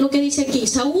 Miren lo que dice aquí: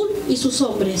 Saúl y sus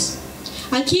hombres.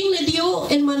 ¿A quién le dio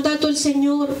el mandato el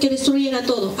Señor que destruyera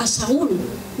todo? A Saúl,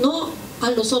 no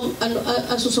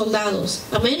a sus soldados.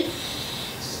 Amén.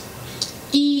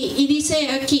 Y dice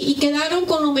aquí: y quedaron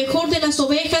con lo mejor de las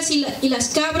ovejas y las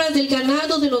cabras, del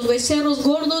ganado, de los becerros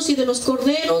gordos y de los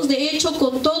corderos, de hecho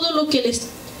con todo lo que les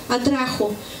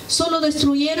atrajo. Solo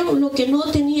destruyeron lo que no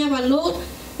tenía valor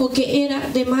o que era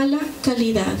de mala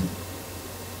calidad.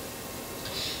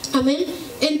 Amén.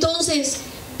 Entonces,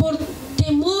 por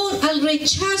temor al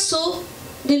rechazo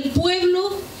del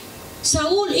pueblo,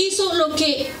 Saúl hizo lo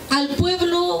que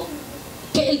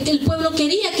el pueblo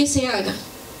quería que se haga.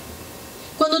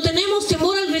 Cuando tenemos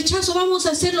temor al rechazo, vamos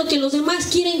a hacer lo que los demás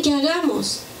quieren que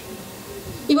hagamos.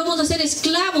 Y vamos a ser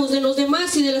esclavos de los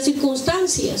demás y de las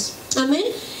circunstancias. Amén.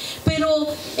 Pero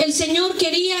el Señor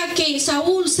quería que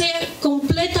Saúl sea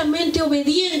completamente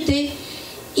obediente.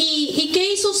 ¿Y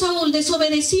qué hizo Saúl?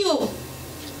 Desobedeció.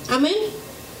 Amén.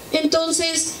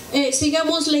 Entonces,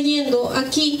 sigamos leyendo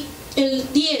aquí. El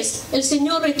 10, el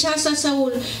Señor rechaza a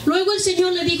Saúl. Luego el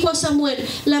Señor le dijo a Samuel: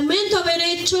 lamento haber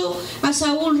hecho a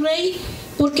Saúl rey,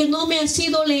 porque no me ha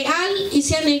sido leal y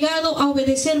se ha negado a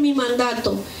obedecer mi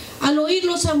mandato. Al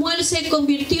oírlo, Samuel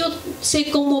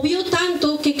se conmovió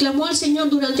tanto que clamó al Señor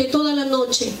durante toda la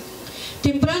noche.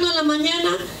 Temprano a la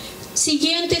mañana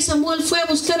siguiente, Samuel fue a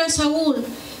buscar a Saúl.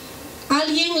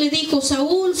 Alguien le dijo: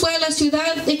 Saúl fue a la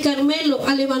ciudad de Carmelo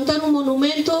a levantar un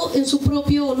monumento en su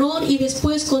propio honor y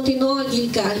después continuó a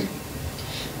Gilgal.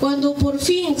 Cuando por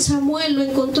fin Samuel lo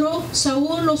encontró,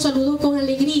 Saúl lo saludó con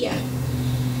alegría.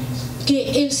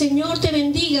 Que el Señor te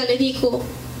bendiga, le dijo.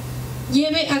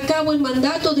 Lleve a cabo el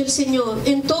mandato del Señor.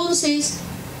 Entonces,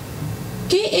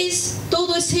 ¿qué es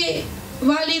todo ese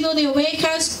válido de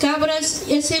ovejas, cabras,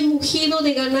 ese mugido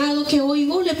de ganado que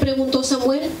oigo?, le preguntó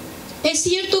Samuel. Es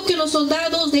cierto que los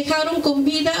soldados dejaron con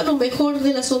vida lo mejor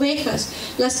de las ovejas,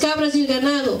 las cabras y el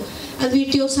ganado,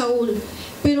 advirtió Saúl,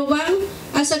 pero van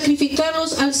a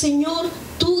sacrificarlos al Señor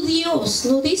tu Dios.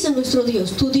 No dice nuestro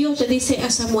Dios, tu Dios, le dice a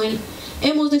Samuel.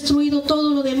 Hemos destruido todo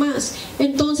lo demás.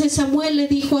 Entonces Samuel le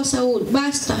dijo a Saúl: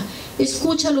 basta,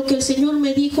 escucha lo que el Señor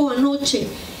me dijo anoche.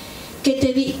 ¿Qué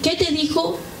te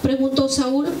dijo?, preguntó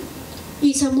Saúl.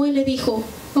 Y Samuel le dijo: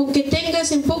 aunque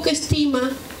tengas en poca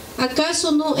estima,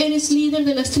 ¿acaso no eres líder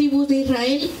de las tribus de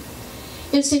Israel?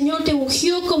 El Señor te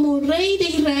ungió como rey de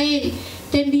Israel,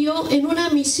 te envió en una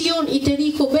misión y te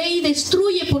dijo: ve y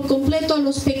destruye por completo a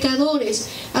los pecadores,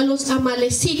 a los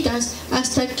amalecitas,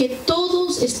 hasta que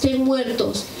todos estén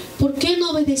muertos. ¿Por qué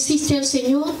no obedeciste al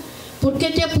Señor? ¿Por qué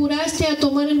te apuraste a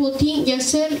tomar el botín y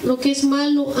hacer lo que es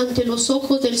malo ante los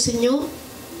ojos del Señor?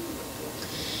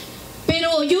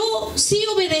 Pero yo sí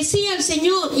obedecí al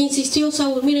Señor, insistió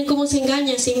Saúl. Miren cómo se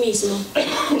engaña a sí mismo.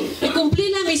 Y cumplí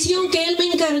la misión que él me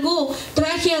encargó.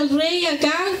 Traje al rey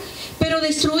Agag, pero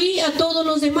destruí a todos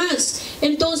los demás.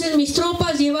 Entonces mis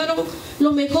tropas llevaron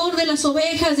lo mejor de las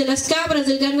ovejas, de las cabras,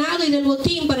 del ganado y del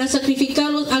botín para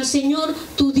sacrificarlos al Señor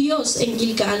tu Dios en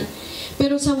Gilgal.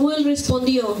 Pero Samuel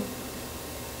respondió: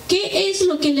 ¿qué es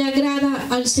lo que le agrada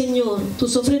al Señor?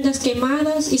 ¿Tus ofrendas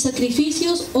quemadas y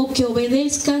sacrificios, o que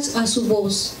obedezcas a su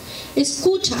voz?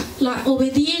 Escucha, la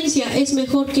obediencia es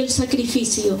mejor que el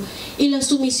sacrificio, y la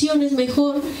sumisión es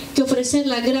mejor que ofrecer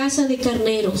la grasa de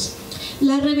carneros.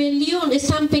 La rebelión es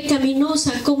tan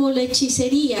pecaminosa como la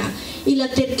hechicería, y la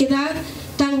terquedad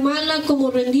tan mala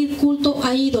como rendir culto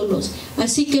a ídolos.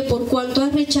 Así que por cuanto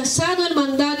has rechazado el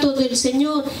mandato del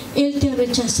Señor, Él te ha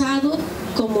rechazado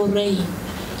como rey.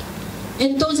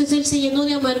 Entonces él se llenó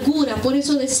de amargura. Por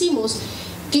eso decimos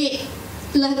que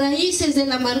las raíces de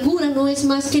la amargura no es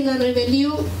más que la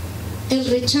rebelión, el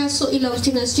rechazo y la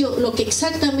obstinación, lo que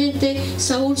exactamente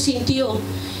Saúl sintió.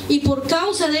 Y por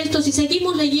causa de esto, si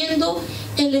seguimos leyendo,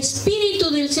 el espíritu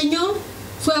del Señor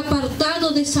fue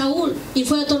apartado de Saúl y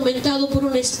fue atormentado por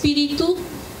un espíritu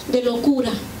de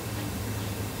locura.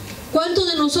 ¿Cuántos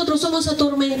de nosotros somos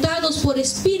atormentados por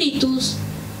espíritus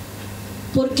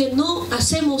porque no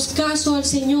hacemos caso al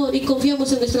Señor y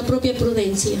confiamos en nuestra propia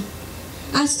prudencia?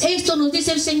 Haz esto, nos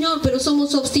dice el Señor, pero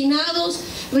somos obstinados,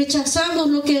 rechazamos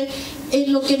lo que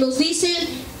nos dicen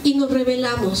y nos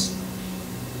rebelamos.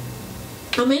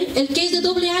 Amén. El que es de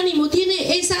doble ánimo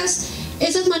tiene esas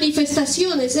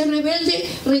manifestaciones, es rebelde,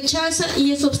 rechaza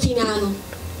y es obstinado.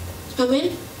 Amén.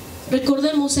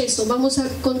 Recordemos eso, vamos a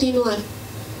continuar.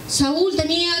 Saúl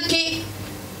tenía que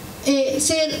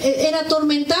era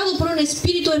atormentado por un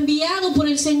espíritu enviado por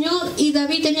el Señor, y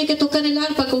David tenía que tocar el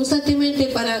arpa constantemente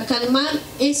para calmar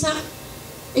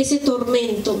ese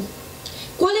tormento.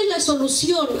 ¿Cuál es la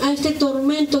solución a este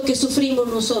tormento que sufrimos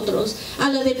nosotros? A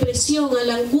la depresión, a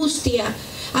la angustia,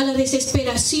 a la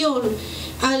desesperación,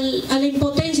 a la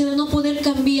impotencia de no poder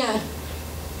cambiar.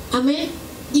 Amén.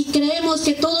 Y creemos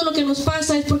que todo lo que nos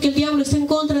pasa es porque el diablo está en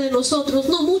contra de nosotros.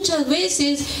 No, muchas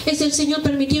veces es el Señor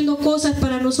permitiendo cosas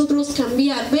para nosotros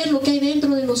cambiar, ver lo que hay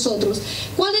dentro de nosotros.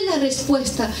 ¿Cuál es la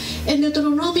respuesta? En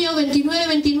Deuteronomio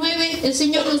 29:29 el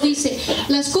Señor nos dice: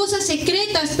 las cosas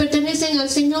secretas pertenecen al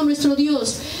Señor nuestro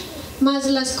Dios, mas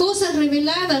las cosas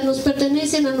reveladas nos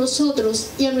pertenecen a nosotros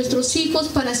y a nuestros hijos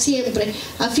para siempre,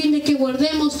 a fin de que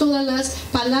guardemos todas las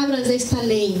palabras de esta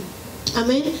ley.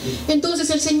 Amén. Entonces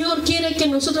el Señor quiere que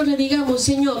nosotros le digamos: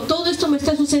 Señor, todo esto me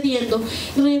está sucediendo,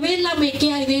 revélame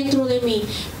qué hay dentro de mí.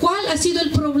 ¿Cuál ha sido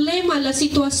el problema, la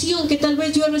situación que tal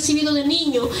vez yo he recibido de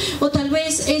niño, o tal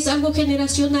vez es algo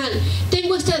generacional?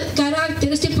 Tengo este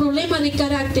carácter, este problema de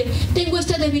carácter, tengo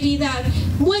esta debilidad.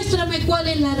 Muéstrame cuál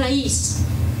es la raíz.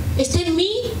 ¿Está en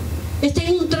mí? ¿Está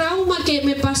en un trauma que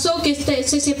me pasó, que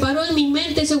se separó en mi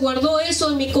mente, se guardó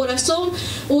eso en mi corazón?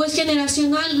 ¿O es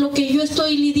generacional lo que yo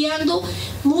estoy lidiando?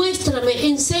 Muéstrame,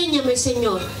 enséñame,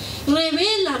 Señor.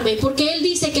 Revélame, porque Él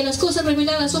dice que las cosas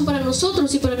reveladas son para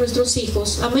nosotros y para nuestros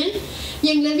hijos. Amén. Y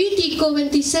en Levítico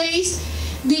 26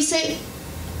 dice: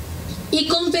 y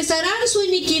confesarán su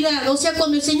iniquidad. O sea,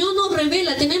 cuando el Señor nos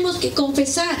revela, tenemos que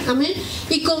confesar. Amén.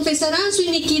 Y confesarán su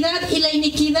iniquidad y la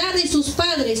iniquidad de sus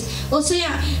padres. O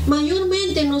sea,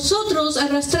 mayormente nosotros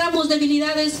arrastramos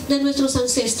debilidades de nuestros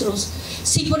ancestros.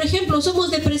 Si por ejemplo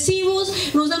somos depresivos,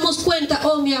 nos damos cuenta: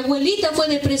 oh, mi abuelita fue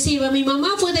depresiva, mi mamá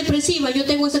fue depresiva, yo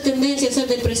tengo esa tendencia a ser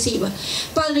depresiva.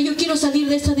 Padre, yo quiero salir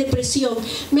de esta depresión.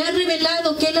 Me ha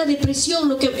revelado que es la depresión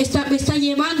lo que me está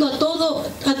llevando a todo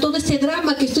este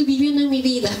drama que estoy viviendo en mi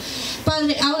vida.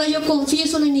 Padre, ahora yo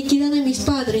confieso la iniquidad de mis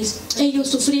padres. Ellos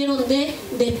sufrieron de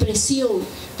depresión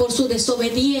por su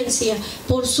desobediencia,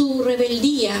 por su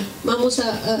rebeldía. Vamos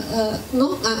a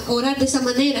orar de esa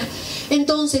manera.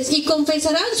 Entonces, y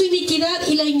confesarán su iniquidad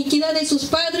y la iniquidad de sus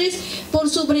padres por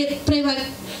su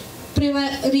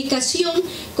prevaricación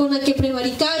con la que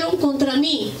prevaricaron contra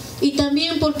mí, y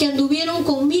también porque anduvieron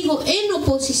conmigo en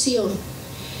oposición.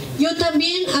 Yo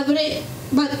también habré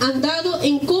andado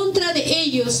en contra de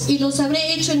ellos y los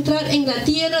habré hecho entrar en la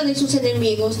tierra de sus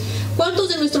enemigos. ¿Cuántos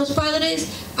de nuestros padres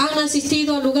han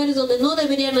asistido a lugares donde no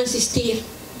deberían asistir?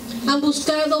 Han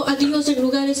buscado a Dios en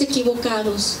lugares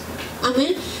equivocados.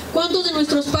 Amén. ¿Cuántos de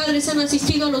nuestros padres han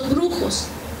asistido a los brujos?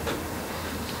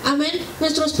 Amén.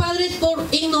 Nuestros padres, por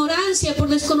ignorancia, por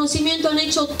desconocimiento, han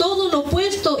hecho todo lo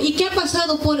opuesto. ¿Y qué ha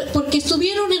pasado? Porque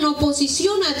estuvieron en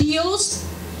oposición a Dios.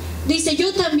 Dice: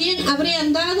 yo también habré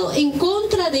andado en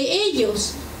contra de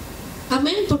ellos.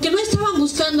 Amén. Porque no estaban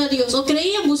buscando a Dios, o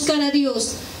creían buscar a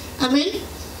Dios. Amén.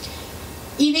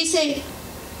 Y dice: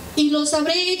 y los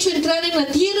habré hecho entrar en la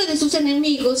tierra de sus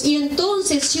enemigos, y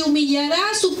entonces se humillará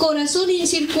su corazón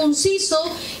incircunciso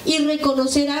y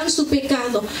reconocerán su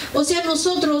pecado. O sea,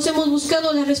 nosotros hemos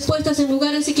buscado las respuestas en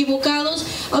lugares equivocados.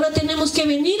 Ahora tenemos que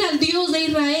venir al Dios de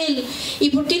Israel, y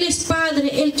porque Él es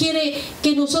Padre, Él quiere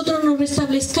que nosotros nos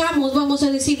restablezcamos. Vamos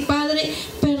a decir: Padre,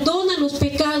 perdona los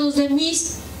pecados de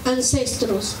mis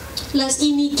ancestros, las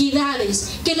iniquidades.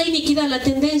 ¿Qué es la iniquidad? La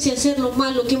tendencia a hacer lo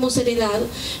malo que hemos heredado.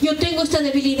 Yo tengo esta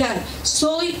debilidad: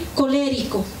 soy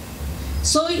colérico,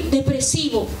 soy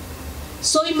depresivo,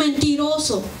 soy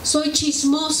mentiroso, soy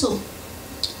chismoso.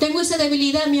 Tengo esa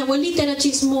debilidad. Mi abuelita era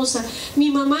chismosa, mi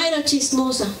mamá era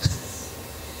chismosa.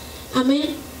 Amén.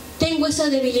 Tengo esa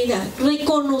debilidad.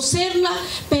 Reconocerla,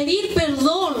 pedir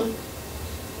perdón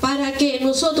para que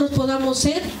nosotros podamos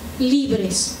ser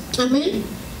libres. Amén.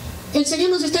 El Señor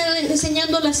nos está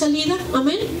enseñando la salida.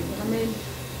 Amén. Amén.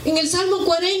 En el Salmo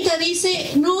 40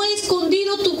 dice, no he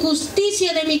escondido tu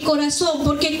justicia de mi corazón,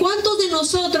 porque ¿cuántos de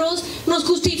nosotros nos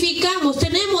justificamos?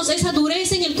 Tenemos esa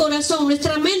dureza en el corazón,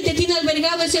 nuestra mente tiene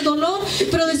albergado ese dolor,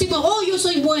 pero decimos, oh, yo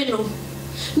soy bueno.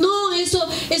 No, eso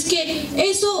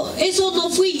no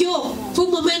fui yo, fue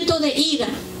un momento de ira.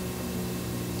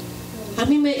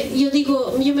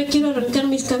 Yo me quiero arrancar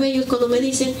mis cabellos cuando me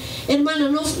dicen, hermana,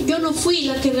 no, yo no fui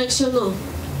la que reaccionó,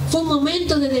 fue un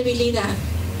momento de debilidad.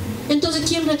 Entonces,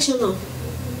 ¿quién reaccionó?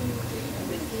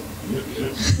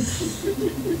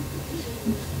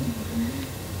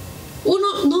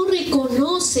 Uno no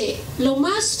reconoce lo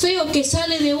más feo que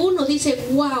sale de uno, dice,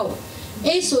 wow,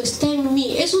 eso está en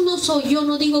mí. Eso no soy yo,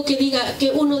 no digo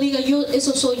que uno diga yo,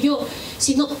 eso soy yo,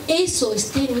 sino eso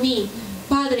está en mí.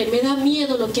 Padre, me da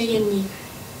miedo lo que hay en mí.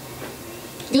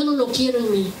 Yo no lo quiero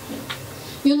en mí.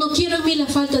 Yo no quiero en mí la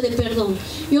falta de perdón.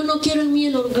 Yo no quiero en mí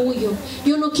el orgullo.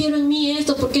 Yo no quiero en mí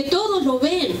esto, porque todos lo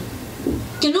ven.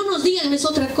 Que no nos digan es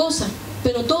otra cosa,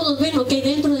 pero todos ven lo que hay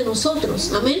dentro de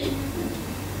nosotros. Amén.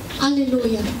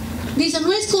 Aleluya. Dice,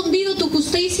 no he escondido tu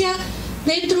justicia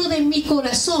dentro de mi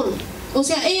corazón. O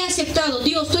sea, he aceptado,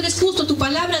 Dios, tú eres justo, tu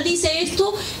palabra dice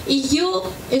esto y yo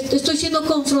estoy siendo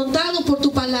confrontado por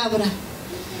tu palabra.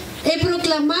 He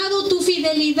proclamado tu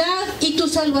fidelidad y tu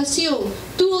salvación.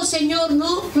 Tú, oh Señor,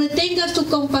 no retengas tu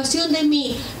compasión de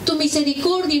mí. Tu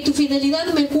misericordia y tu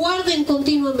fidelidad me guarden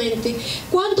continuamente.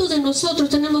 ¿Cuántos de nosotros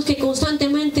tenemos que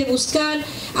constantemente buscar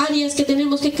áreas que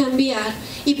tenemos que cambiar?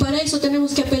 Y para eso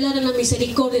tenemos que apelar a la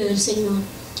misericordia del Señor.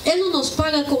 Él no nos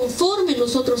paga conforme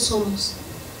nosotros somos.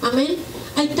 Amén.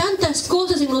 Hay tantas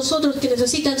cosas en nosotros que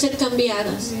necesitan ser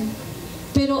cambiadas.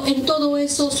 Pero en todo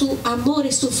eso su amor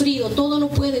es sufrido, todo lo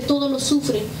puede, todo lo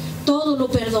sufre, todo lo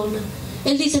perdona.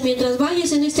 Él dice, mientras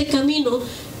vayas en este camino,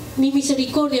 mi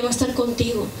misericordia va a estar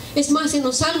contigo. Es más, en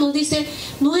los Salmos dice,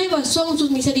 nuevas son sus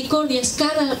misericordias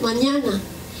cada mañana.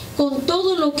 Con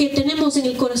todo lo que tenemos en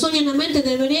el corazón y en la mente,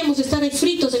 deberíamos estar ahí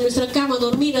fritos en nuestra cama,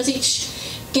 dormir así,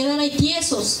 quedar ahí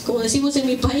tiesos, como decimos en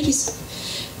mi país,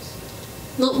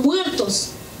 no, muertos.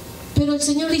 Pero el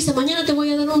Señor dice, mañana te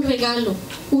voy a dar un regalo,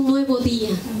 un nuevo día,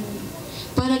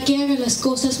 para que hagas las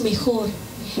cosas mejor,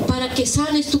 para que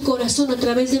sanes tu corazón a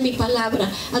través de mi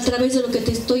palabra, a través de lo que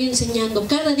te estoy enseñando.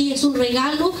 Cada día es un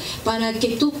regalo para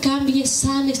que tú cambies,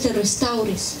 sanes, te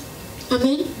restaures.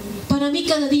 Amén. Para mí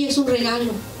cada día es un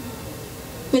regalo.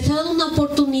 Me está dando una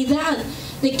oportunidad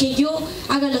de que yo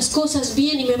haga las cosas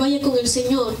bien y me vaya con el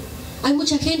Señor. Hay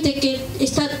mucha gente que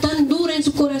está tan dura en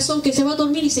su corazón que se va a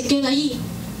dormir y se queda ahí,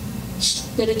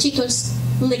 derechito, es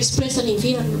un express al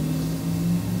infierno.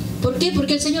 ¿Por qué?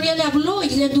 Porque el Señor ya le habló y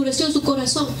le endureció su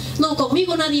corazón. No,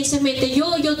 conmigo nadie se mete,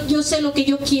 yo sé lo que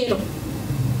yo quiero.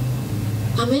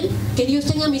 Amén. Que Dios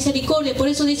tenga misericordia. Por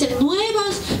eso dice,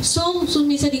 nuevas son sus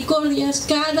misericordias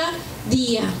cada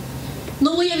día.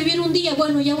 No voy a vivir un día,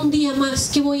 bueno, ya un día más,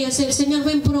 ¿qué voy a hacer? Señor,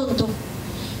 ven pronto.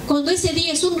 Cuando ese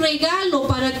día es un regalo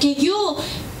para que yo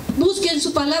busque en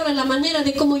su palabra la manera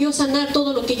de cómo yo sanar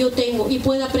todo lo que yo tengo y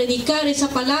pueda predicar esa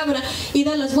palabra y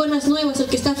dar las buenas nuevas al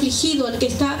que está afligido, al que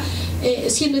está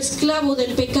siendo esclavo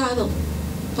del pecado,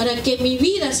 para que mi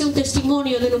vida sea un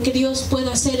testimonio de lo que Dios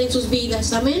pueda hacer en sus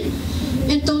vidas. Amén.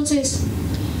 Entonces,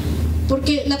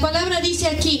 porque la palabra dice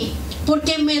aquí,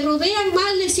 porque me rodean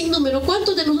males sin número.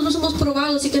 ¿Cuántos de nosotros somos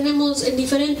probados y tenemos en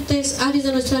diferentes áreas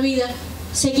de nuestra vida,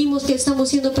 seguimos que estamos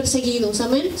siendo perseguidos?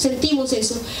 Amén. Sentimos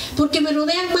eso. Porque me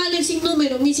rodean males sin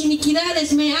número, mis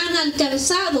iniquidades me han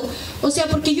alcanzado. O sea,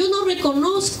 porque yo no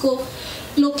reconozco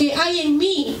lo que hay en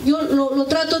mí, yo lo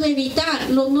trato de evitar,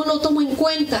 no lo tomo en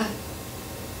cuenta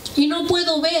y no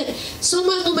puedo ver. Son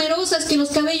más numerosas que los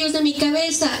cabellos de mi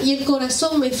cabeza y el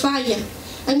corazón me falla.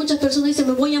 Hay muchas personas que dicen,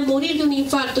 me voy a morir de un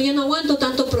infarto, ya no aguanto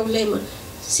tanto problema.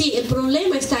 Sí, el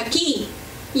problema está aquí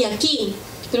y aquí,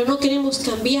 pero no queremos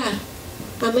cambiar.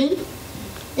 Amén.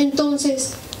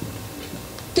 Entonces,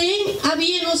 ten a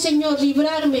bien, oh Señor,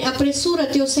 librarme,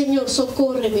 apresúrate, oh Señor,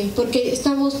 socórreme, porque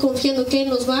estamos confiando que Él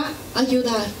nos va a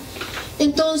ayudar.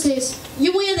 Entonces,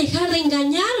 yo voy a dejar de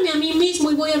engañarme a mí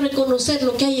mismo y voy a reconocer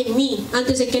lo que hay en mí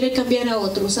antes de querer cambiar a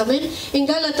otros. Amén. En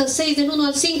Gálatas 6, del 1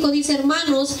 al 5 dice,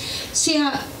 hermanos,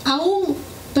 aún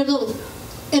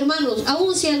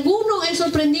si alguno es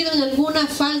sorprendido en alguna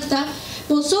falta,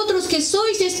 vosotros que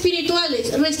sois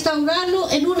espirituales, restaurarlo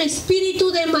en un espíritu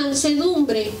de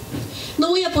mansedumbre. No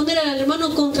voy a poner al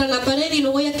hermano contra la pared y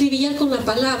lo voy a acribillar con la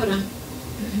palabra.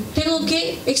 Tengo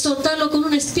que exhortarlo con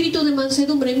un espíritu de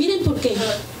mansedumbre. Miren por qué.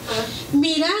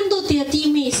 Mirándote a ti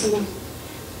mismo.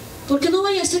 Porque no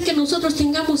vaya a ser que nosotros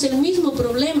tengamos el mismo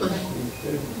problema.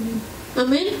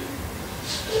 Amén.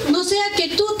 No sea que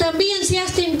tú también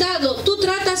seas tentado. Tú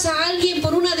tratas a alguien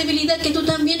por una debilidad que tú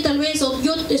también tal vez, o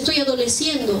yo estoy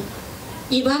adoleciendo,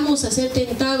 y vamos a ser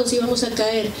tentados y vamos a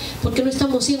caer, porque no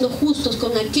estamos siendo justos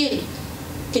con aquel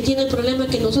que tiene el problema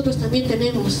que nosotros también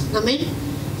tenemos. Amén.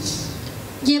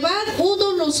 Llevar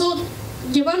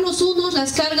los unos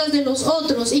las cargas de los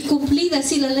otros y cumplid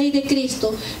así la ley de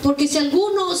Cristo. Porque si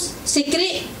algunos se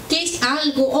cree que es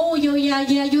algo, oh, yo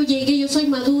llegué, yo soy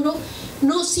maduro,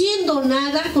 no siendo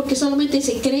nada, porque solamente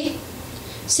se cree,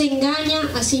 se engaña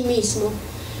a sí mismo.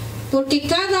 Porque que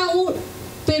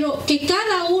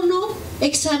cada uno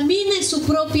examine su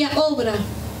propia obra,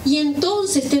 y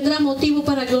entonces tendrá motivo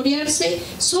para gloriarse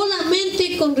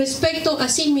solamente con respecto a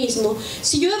sí mismo.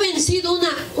 Si yo he vencido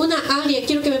una área,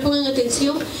 quiero que me pongan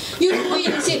atención, yo no voy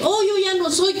a decir, oh, yo ya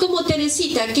no soy como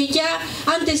Teresita, que ya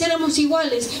antes éramos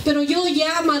iguales, pero yo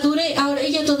ya maduré, ahora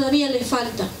ella todavía le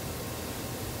falta.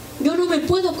 Yo no me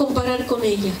puedo comparar con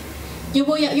ella. Yo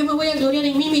me voy a gloriar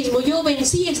en mí mismo. Yo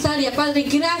vencí esta área, Padre,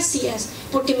 gracias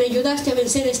porque me ayudaste a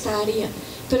vencer esta área.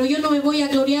 Pero yo no me voy a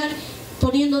gloriar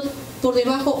poniendo por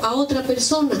debajo a otra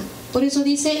persona. Por eso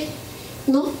dice,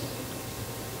 ¿no?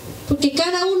 Porque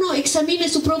cada uno examine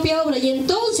su propia obra, y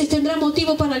entonces tendrá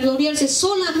motivo para gloriarse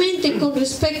solamente con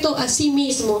respecto a sí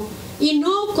mismo y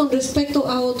no con respecto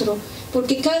a otro,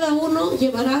 porque cada uno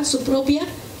llevará su propia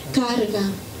carga.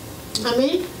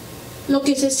 Amén. Lo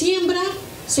que se siembra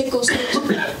se cosecha.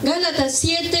 Gálatas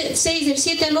 6 del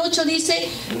 7 al 8 dice,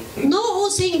 no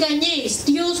os engañéis,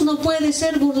 Dios no puede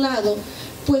ser burlado,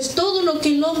 pues todo lo que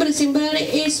el hombre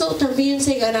sembrare, eso también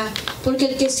segará. Porque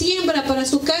el que siembra para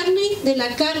su carne, de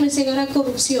la carne segará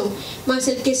corrupción, mas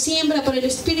el que siembra para el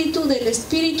Espíritu, del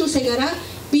Espíritu segará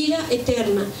vida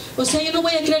eterna. O sea, yo no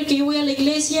voy a creer que yo voy a la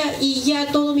iglesia y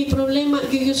ya todo mi problema,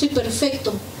 yo soy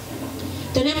perfecto.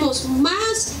 Tenemos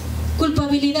más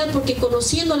culpabilidad porque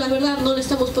conociendo la verdad no la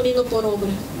estamos poniendo por obra.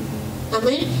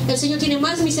 Amén. El Señor tiene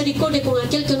más misericordia con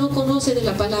aquel que no conoce de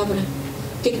la palabra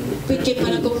que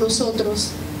para con nosotros.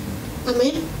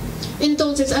 Amén.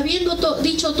 Entonces, habiendo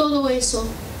dicho todo eso,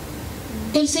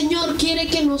 el Señor quiere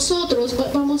que nosotros,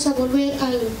 vamos a volver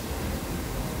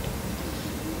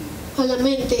a la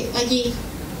mente allí.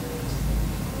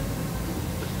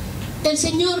 El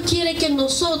Señor quiere que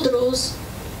nosotros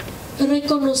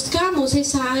reconozcamos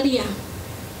esa área.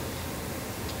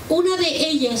 Una de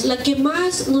ellas, la que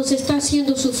más nos está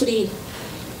haciendo sufrir,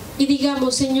 y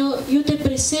digamos, Señor, yo te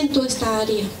presento esta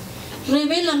área,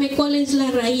 revélame cuál es la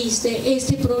raíz de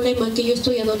este problema que yo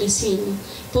estoy adoleciendo.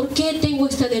 ¿Por qué tengo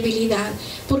esta debilidad?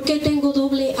 ¿Por qué tengo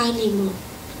doble ánimo?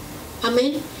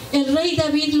 Amén. El rey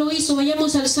David lo hizo.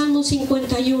 Vayamos al Salmo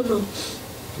 51.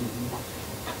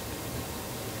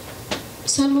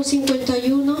 Salmo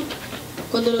 51.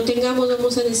 Cuando lo tengamos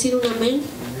vamos a decir un amén.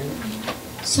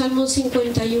 Salmo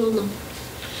 51.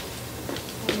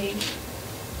 Amén.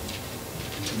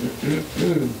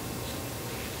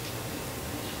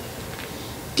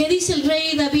 ¿Qué dice el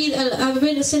rey David al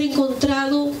haber ser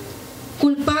encontrado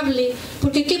culpable?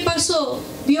 Porque ¿qué pasó?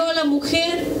 Vio a la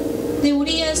mujer de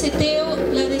Urías Eteo,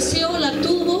 la deseó, la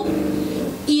tuvo,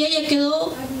 y ella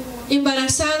quedó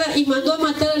embarazada y mandó a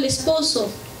matar al esposo.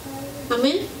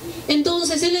 Amén.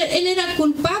 Entonces él era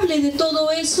culpable de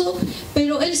todo eso,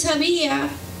 pero él sabía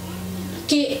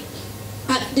que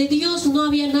de Dios no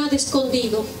había nada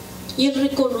escondido, y él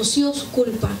reconoció su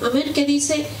culpa. Amén. ¿Qué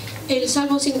dice el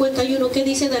Salmo 51? ¿Qué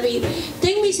dice David?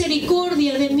 Ten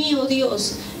misericordia de mí, oh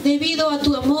Dios, debido a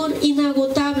tu amor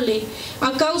inagotable,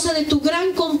 a causa de tu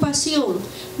gran compasión.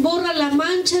 Borra la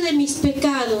mancha de mis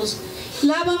pecados,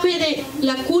 lávame de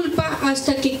la culpa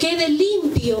hasta que quede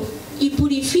limpio, y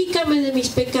purifícame de mis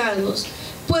pecados,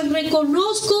 pues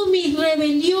reconozco mis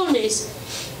rebeliones.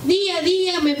 Día a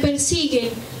día me persiguen,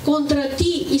 contra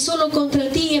ti y solo contra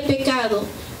ti he pecado.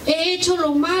 He hecho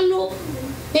lo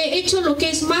que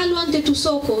es malo ante tus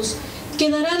ojos.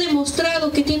 Quedará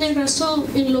demostrado que tienes razón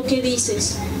en lo que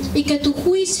dices, y que tu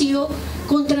juicio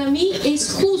contra mí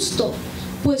es justo,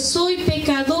 pues soy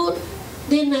pecador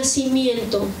de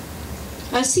nacimiento.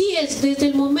 Así es desde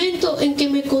el momento en que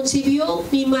me concibió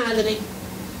mi madre.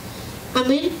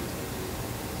 Amén.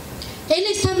 Él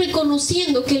está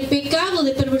reconociendo que el pecado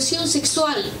de perversión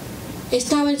sexual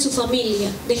estaba en su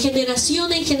familia, de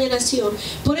generación en generación.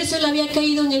 Por eso él había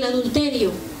caído en el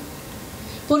adulterio.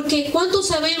 Porque ¿cuántos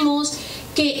sabemos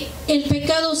que el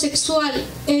pecado sexual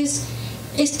es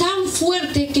tan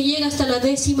fuerte que llega hasta la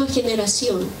 10ª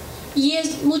generación? Y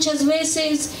es muchas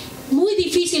veces muy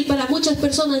difícil para muchas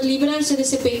personas librarse de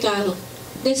ese pecado,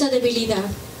 de esa debilidad.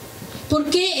 ¿Por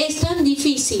qué es tan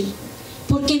difícil?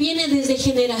 Porque viene desde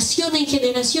generación en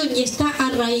generación y está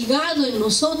arraigado en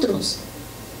nosotros.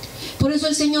 Por eso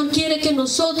el Señor quiere que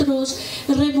nosotros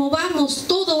removamos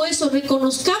todo eso,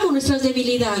 reconozcamos nuestras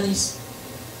debilidades.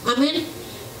 Amén.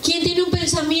 ¿Quién tiene un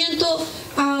pensamiento,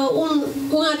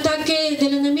 un ataque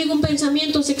del enemigo, un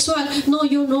pensamiento sexual? No,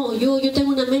 yo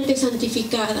tengo una mente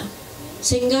santificada.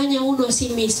 Se engaña uno a sí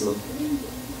mismo.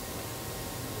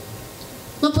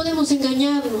 No podemos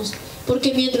engañarnos,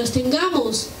 porque mientras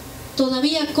tengamos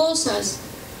todavía cosas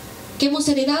que hemos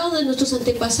heredado de nuestros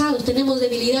antepasados, tenemos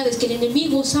debilidades que el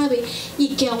enemigo sabe y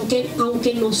que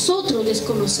aunque nosotros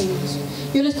desconocemos.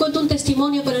 Yo les cuento un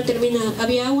testimonio para terminar.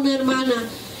 Había una hermana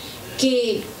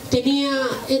que tenía,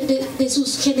 de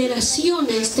sus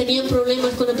generaciones, tenían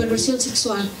problemas con la perversión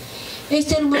sexual.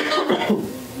 Esta hermana,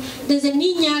 desde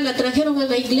niña, la trajeron a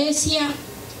la iglesia,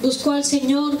 buscó al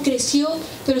Señor, creció,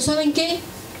 pero ¿saben qué?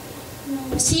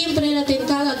 Siempre era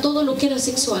tentada a todo lo que era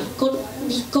sexual.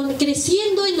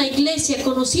 Creciendo en la iglesia,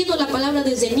 conociendo la palabra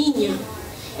desde niña,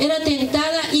 era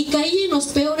tentada y caía en los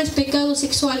peores pecados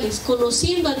sexuales,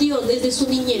 conociendo a Dios desde su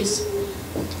niñez.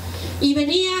 Y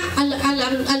venía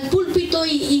al púlpito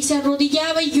y se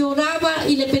arrodillaba y lloraba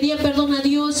y le pedía perdón a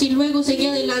Dios y luego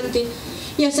seguía adelante.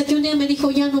 Y hasta que un día me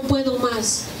dijo, ya no puedo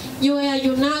más. Yo he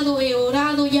ayunado, he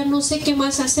orado, ya no sé qué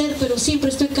más hacer, pero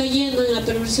siempre estoy cayendo en la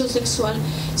perversión sexual.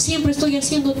 Siempre estoy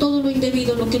haciendo todo lo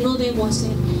indebido, lo que no debo hacer.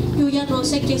 Yo ya no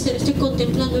sé qué hacer, estoy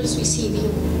contemplando el suicidio.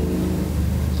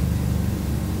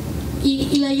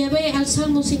 Y la llevé al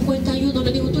Salmo 51,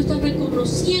 le digo, tú estás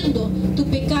reconociendo tu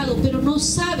pecado, pero no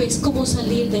sabes cómo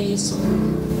salir de eso.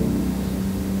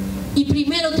 Y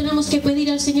primero tenemos que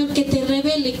pedir al Señor que te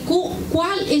revele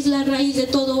cuál es la raíz de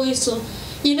todo eso.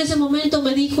 Y en ese momento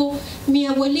me dijo, mi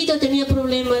abuelita tenía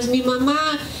problemas, mi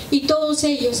mamá y todos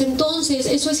ellos. Entonces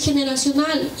eso es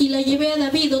generacional. Y la llevé a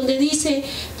David, donde dice,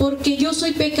 porque yo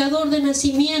soy pecador de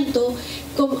nacimiento,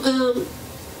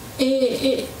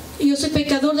 yo soy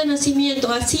pecador de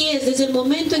nacimiento. Así es, desde el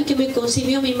momento en que me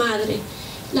concibió mi madre.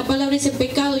 La palabra es en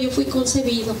pecado, yo fui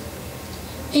concebido.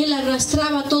 Él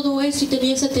arrastraba todo eso y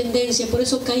tenía esa tendencia, por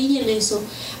eso caí en eso,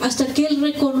 hasta que él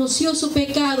reconoció su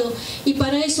pecado. Y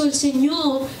para eso el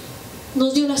Señor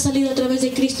nos dio la salida a través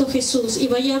de Cristo Jesús. Y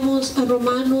vayamos a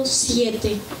Romanos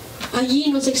 7. Allí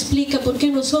nos explica por qué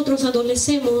nosotros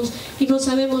adolecemos y no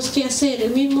sabemos qué hacer.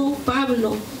 El mismo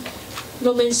Pablo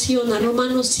lo menciona,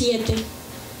 Romanos 7.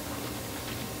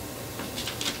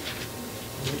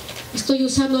 Estoy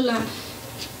usando la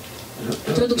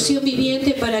traducción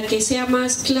viviente para que sea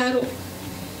más claro.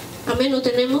 Amén, ¿lo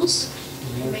tenemos?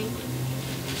 Amén.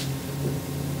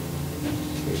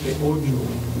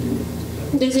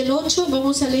 Desde el 8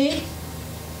 vamos a leer.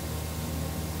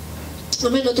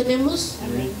 Amén, ¿lo tenemos?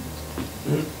 Amén.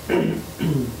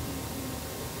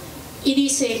 Y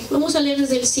dice, vamos a leer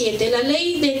desde el 7. La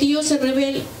ley de Dios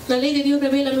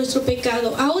revela nuestro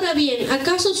pecado. Ahora bien,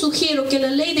 ¿acaso sugiero que la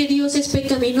ley de Dios es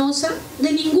pecaminosa?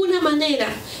 De ninguna manera.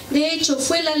 De hecho,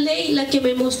 fue la ley la que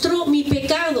me mostró mi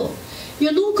pecado.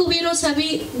 Yo nunca hubiera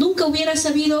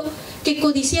sabido que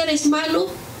codiciar es malo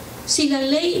si la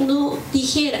ley no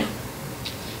dijera,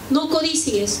 no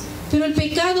codicies. Pero el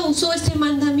pecado usó este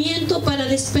mandamiento para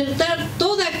despertar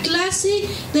toda clase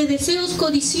de deseos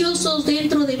codiciosos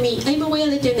dentro de mí. Ahí me voy a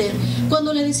detener.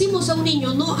 Cuando le decimos a un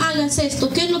niño, no hagas esto,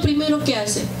 ¿qué es lo primero que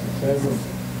hace?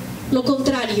 Lo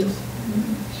contrario.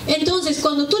 Entonces,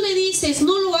 cuando tú le dices,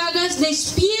 no lo hagas,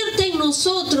 despierta en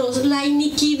nosotros la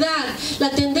iniquidad, la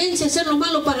tendencia a hacer lo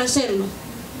malo para hacerlo.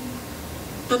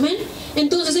 Amén.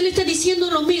 Entonces, Él está diciendo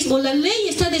lo mismo. La ley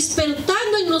está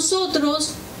despertando en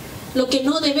nosotros lo que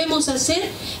no debemos hacer.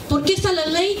 ¿Por qué está la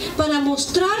ley? Para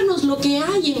mostrarnos lo que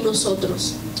hay en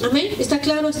nosotros. Amén. ¿Está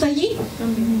claro hasta allí?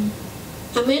 Amén.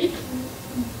 Amén.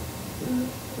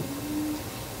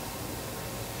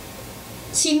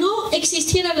 Si no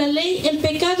existiera la ley, el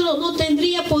pecado no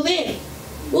tendría poder.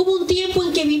 Hubo un tiempo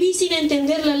en que viví sin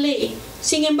entender la ley.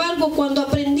 Sin embargo, cuando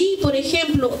aprendí, por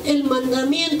ejemplo, el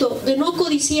mandamiento de no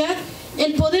codiciar,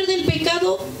 el poder del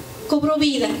pecado cobró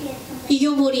vida y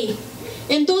yo morí.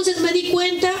 Entonces me di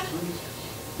cuenta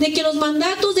de que los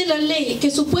mandatos de la ley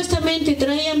que supuestamente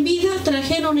traían vida,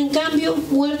 trajeron en cambio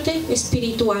muerte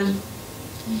espiritual.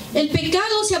 El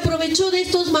pecado se aprovechó de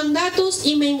estos mandatos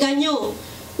y me engañó.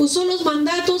 Usó los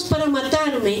mandatos para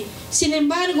matarme. Sin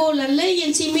embargo, la ley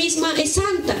en sí misma es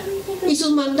santa y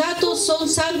sus mandatos son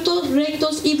santos,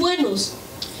 rectos y buenos.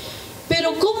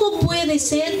 Pero ¿cómo puede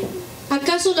ser?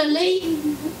 ¿Acaso la ley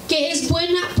que es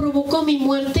buena provocó mi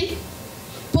muerte?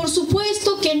 Por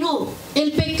supuesto que no.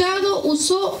 El pecado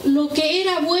usó lo que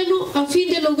era bueno a fin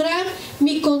de lograr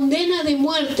mi condena de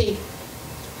muerte.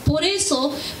 Por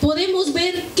eso podemos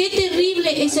ver qué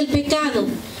terrible es el pecado.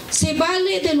 Se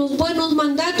vale de los buenos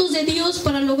mandatos de Dios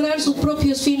para lograr sus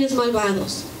propios fines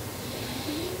malvados.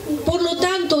 Por lo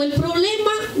tanto, el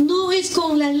problema no es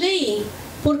con la ley,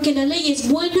 porque la ley es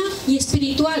buena y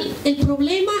espiritual. El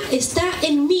problema está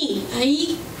en mí.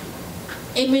 Ahí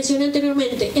mencioné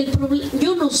anteriormente,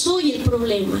 yo no soy el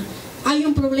problema. Hay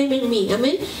un problema en mí.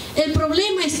 Amén. El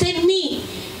problema está en mí,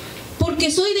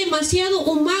 porque soy demasiado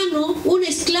humano, un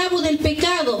esclavo del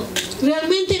pecado.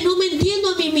 Realmente no me entiendo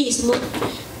a mí mismo,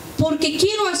 porque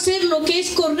quiero hacer lo que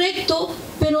es correcto,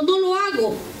 pero no lo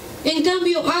hago. En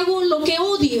cambio, hago lo que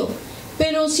odio.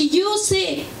 Pero si yo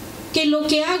sé que lo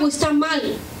que hago está mal,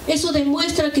 eso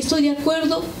demuestra que estoy de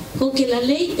acuerdo con que la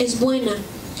ley es buena.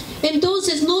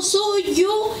 Entonces no soy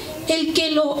yo el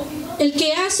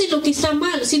que hace lo que está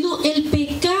mal, sino el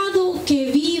pecado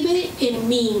que vive en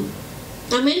mí.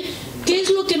 Amén. ¿Qué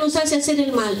es lo que nos hace hacer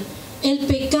el mal? El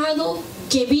pecado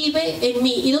que vive en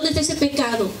mí. ¿Y dónde está ese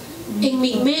pecado? En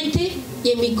mi mente y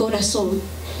en mi corazón.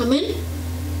 Amén.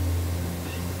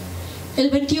 El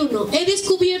 21. He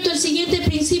descubierto el siguiente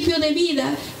principio de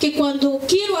vida, que cuando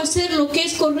quiero hacer lo que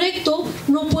es correcto,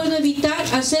 no puedo evitar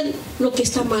hacer lo que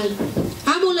está mal.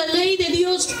 Amo la ley de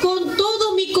Dios con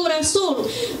todo mi corazón.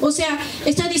 O sea,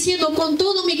 está diciendo con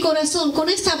todo mi corazón, con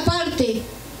esta parte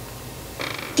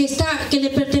que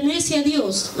le pertenece a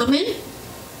Dios. Amén.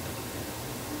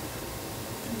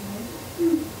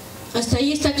 ¿Hasta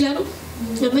ahí está claro?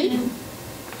 Amén.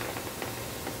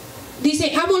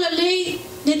 Dice, amo la ley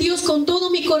de Dios con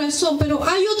todo mi corazón, pero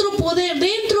hay otro poder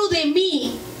dentro de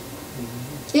mí.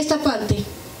 Esta parte.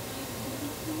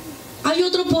 Hay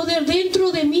otro poder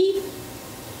dentro de mí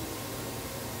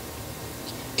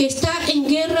que está en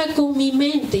guerra con mi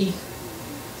mente.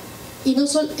 Y no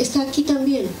solo está aquí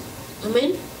también.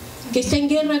 Amén. Que está en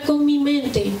guerra con mi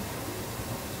mente.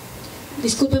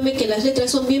 Discúlpeme que las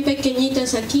letras son bien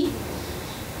pequeñitas aquí.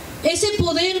 Ese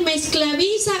poder me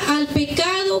esclaviza al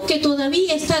pecado que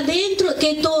todavía está dentro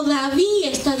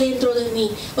de mí.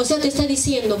 O sea, te está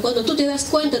diciendo, cuando tú te das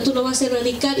cuenta, tú lo vas a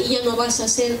erradicar y ya no vas a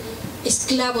ser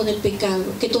esclavo del pecado.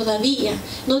 Que todavía,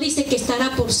 no dice que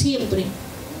estará por siempre,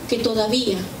 que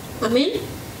todavía. Amén.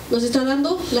 Nos está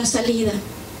dando la salida.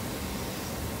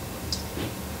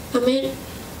 Amén.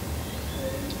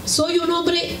 Soy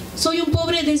un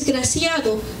pobre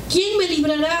desgraciado. ¿Quién me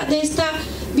librará de esta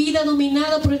vida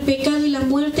dominada por el pecado y la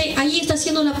muerte? Ahí está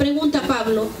haciendo la pregunta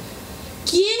Pablo.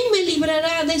 ¿Quién me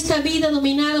librará de esta vida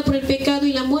dominada por el pecado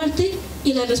y la muerte?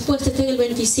 Y la respuesta está en el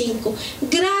 25.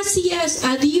 Gracias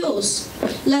a Dios.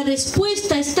 La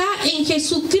respuesta está en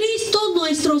Jesucristo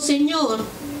nuestro Señor.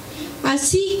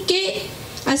 Así que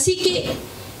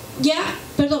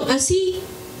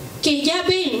ya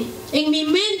ven, en mi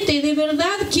mente de verdad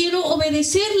quiero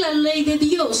obedecer la ley de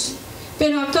Dios,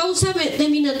 pero a causa de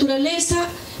mi naturaleza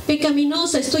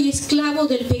pecaminosa estoy esclavo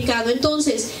del pecado.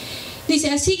 Entonces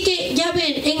dice, así que ya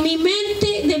ven, en mi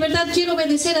mente de verdad quiero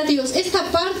obedecer a Dios.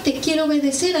 Esta parte quiero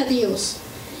obedecer a Dios,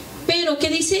 pero ¿qué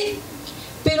dice?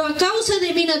 Pero a causa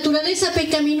de mi naturaleza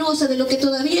pecaminosa, de lo que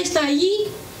todavía está allí,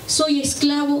 soy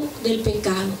esclavo del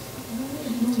pecado.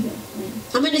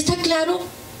 Amén. ¿Está claro?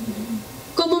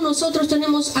 Cómo nosotros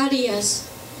tenemos áreas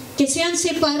que se han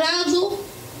separado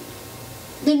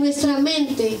de nuestra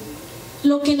mente,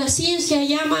 lo que la ciencia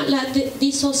llama la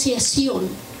disociación.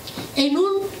 En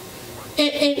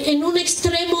un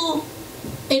extremo,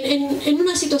 en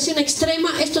una situación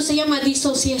extrema, esto se llama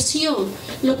disociación,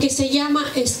 lo que se llama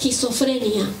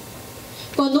esquizofrenia.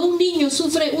 Cuando un niño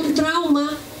sufre un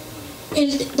trauma,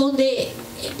 donde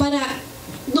para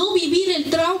no vivir el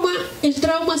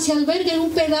trauma se alberga en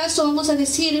un pedazo, vamos a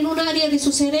decir, en un área de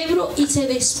su cerebro, y se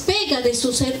despega de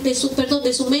su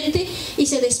mente, y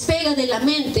se despega de la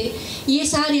mente, y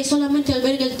esa área solamente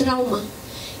alberga el trauma.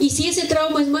 Y si ese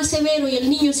trauma es más severo y el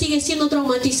niño sigue siendo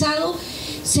traumatizado,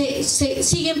 se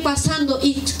siguen pasando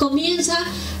y comienza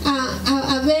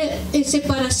a haber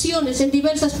separaciones en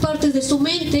diversas partes de su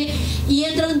mente, y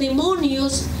entran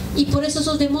demonios. Y por eso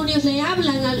esos demonios le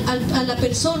hablan a la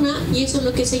persona, y eso es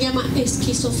lo que se llama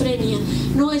esquizofrenia.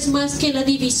 No es más que la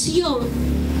división,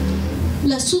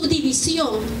 la subdivisión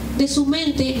de su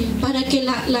mente, para que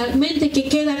la mente que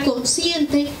queda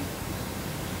consciente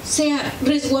sea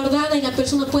resguardada y la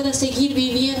persona pueda seguir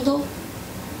viviendo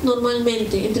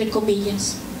normalmente, entre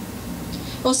comillas.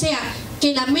 O sea,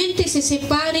 que la mente se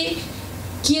separe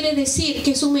quiere decir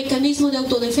que es un mecanismo de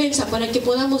autodefensa para que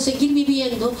podamos seguir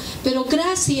viviendo, pero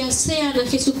gracias sean a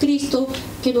Jesucristo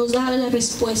que nos da la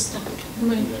respuesta.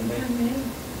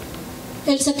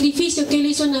 El sacrificio que Él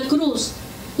hizo en la cruz,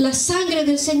 la sangre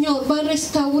del Señor va a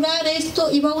restaurar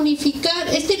esto y va a unificar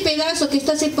este pedazo que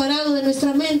está separado de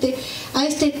nuestra mente a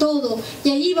este todo. Y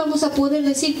allí vamos a poder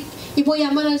decir, y voy a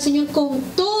amar al Señor con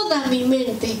toda mi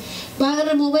mente. Va a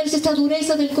removerse esta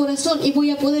dureza del corazón y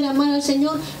voy a poder amar al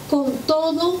Señor con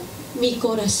todo mi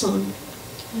corazón.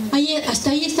 Hasta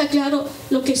ahí está claro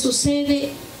lo que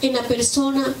sucede en la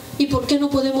persona y por qué no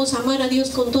podemos amar a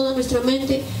Dios con toda nuestra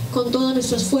mente, con todas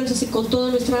nuestras fuerzas y con toda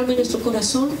nuestra alma y nuestro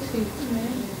corazón.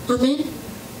 Amén.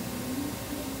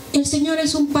 El Señor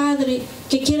es un Padre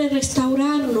que quiere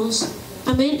restaurarnos.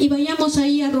 Amén. Y vayamos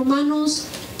ahí a Romanos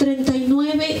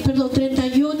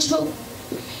 38,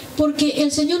 porque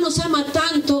el Señor nos ama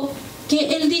tanto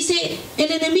que Él dice,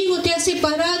 el enemigo te ha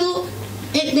separado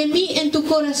de mí en tu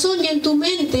corazón y en tu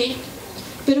mente.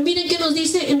 Pero miren que nos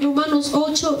dice en Romanos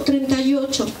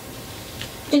 8:38.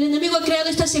 El enemigo ha creado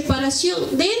esta separación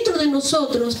dentro de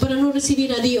nosotros para no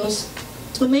recibir a Dios.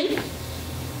 Amén.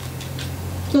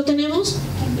 ¿Lo tenemos?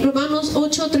 Romanos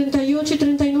 8:38 y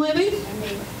 39.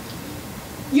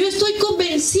 Yo estoy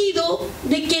convencido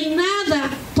de que nada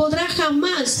podrá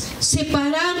jamás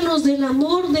separarnos del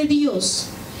amor de Dios.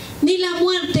 Ni la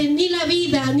muerte, ni la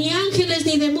vida, ni ángeles,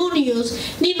 ni demonios,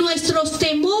 ni nuestros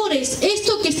temores.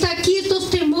 Esto que está aquí, estos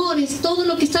temores, todo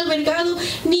lo que está albergado,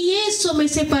 ni eso me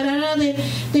separará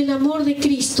del amor de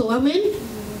Cristo. Amén.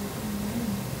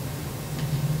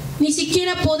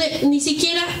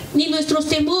 Ni nuestros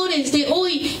temores de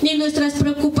hoy, ni nuestras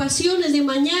preocupaciones de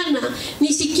mañana,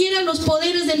 ni siquiera los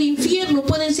poderes del infierno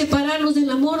pueden separarnos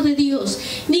del amor de Dios.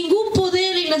 Ningún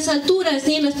poder en las alturas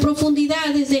ni en las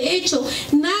profundidades, de hecho,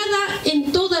 nada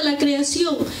en toda la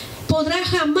creación podrá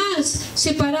jamás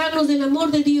separarnos del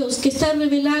amor de Dios que está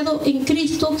revelado en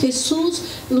Cristo Jesús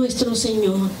nuestro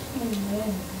Señor.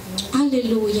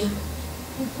 Aleluya.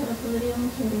 Ahora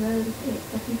podríamos agregar el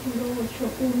capítulo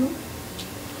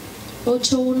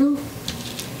 8:1.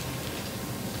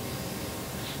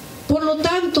 Por lo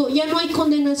tanto, ya no hay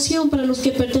condenación para los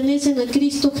que pertenecen a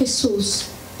Cristo Jesús.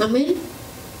 Amén.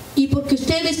 Y porque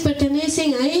ustedes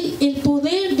pertenecen a Él, el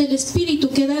poder del Espíritu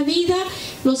que da vida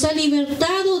los ha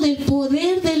libertado del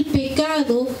poder del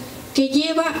pecado que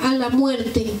lleva a la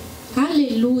muerte.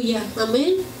 Aleluya.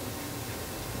 Amén.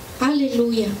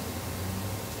 Aleluya.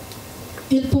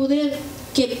 El poder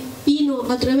que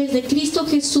vino a través de Cristo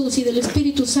Jesús y del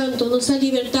Espíritu Santo nos ha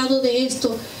libertado de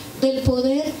esto, del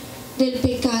poder del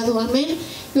pecado. Amén.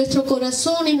 Nuestro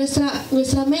corazón y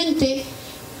nuestra mente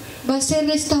va a ser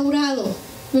restaurado.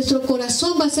 Nuestro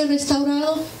corazón va a ser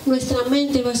restaurado, nuestra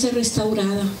mente va a ser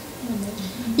restaurada.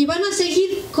 Y van a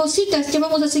seguir cositas que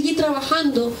vamos a seguir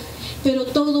trabajando, pero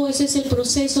todo ese es el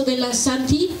proceso de la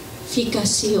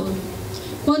santificación.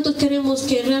 ¿Cuántos queremos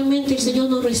que realmente el Señor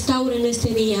nos restaure en este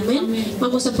día? Amén. Amén.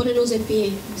 Vamos a ponernos de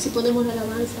pie. Si ponemos la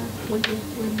alabanza, muy bien.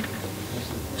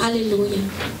 Aleluya.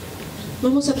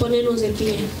 Vamos a ponernos de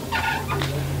pie.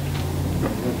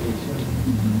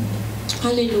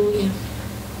 Aleluya.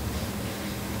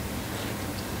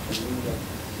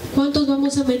 ¿Cuántos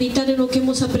vamos a meditar en lo que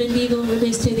hemos aprendido en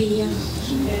este día?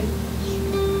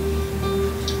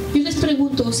 Yo les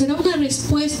pregunto, ¿será una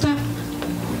respuesta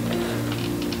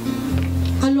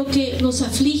a lo que nos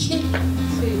aflige?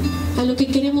 A lo que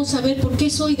queremos saber, ¿por qué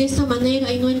soy de esta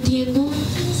manera y no entiendo?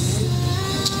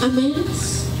 Amén.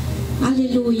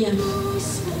 Aleluya.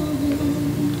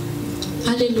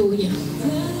 Aleluya.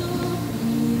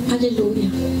 Aleluya.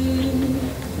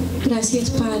 Gracias,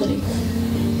 Padre.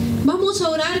 Vamos a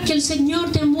orar que el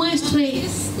Señor te muestre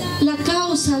la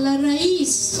causa, la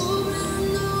raíz.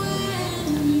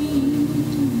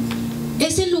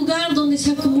 Es el lugar donde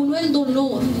se acumuló el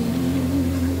dolor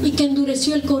y que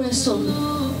endureció el corazón.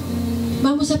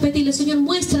 Vamos a pedirle, Señor,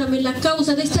 muéstrame la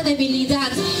causa de esta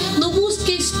debilidad. No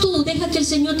busques tú, deja que el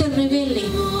Señor te revele.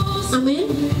 Amén.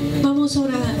 Vamos a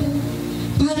orar.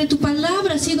 Padre, tu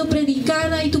palabra ha sido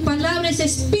predicada y tu palabra es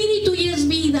espíritu y es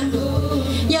vida.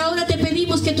 Y ahora te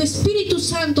pedimos que tu Espíritu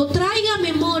Santo traiga a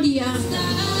memoria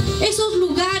esos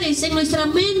lugares en nuestra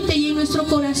mente y en nuestro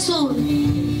corazón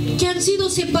que han sido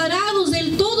separados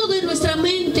del todo de nuestra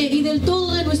mente y del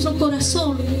todo de nuestro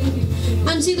corazón.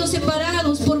 Han sido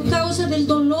separados por causa del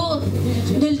dolor,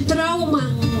 del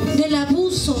trauma, del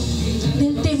abuso,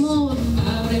 del temor.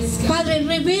 Padre,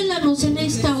 revélanos en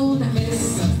esta hora.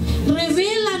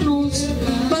 Revélanos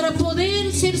para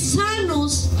poder ser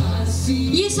sanos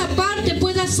y esa parte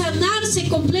pueda sanarse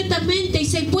completamente y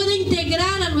se pueda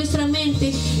integrar a nuestra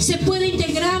mente, se puede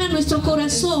integrar a nuestro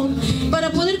corazón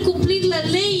para poder cumplir la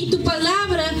ley y tu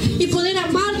palabra y poder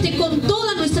amarte con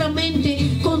toda nuestra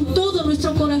mente, con todo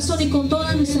nuestro corazón y con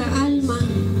toda nuestra alma.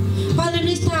 Padre, en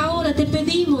esta hora te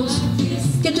pedimos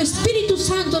que tu Espíritu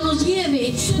Santo nos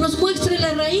lleve, nos muestre sobre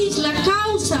la raíz, la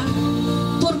causa,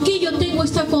 por qué yo tengo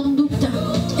esta conducta,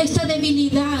 esta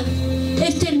debilidad,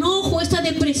 este enojo, esta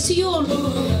depresión,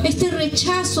 este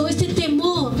rechazo, este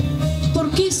temor.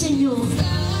 ¿Por qué, Señor?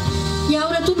 Y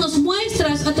ahora tú nos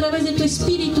muestras a través de tu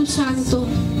Espíritu Santo.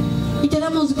 Y te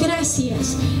damos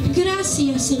gracias.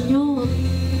 Gracias, Señor.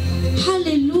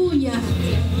 Aleluya.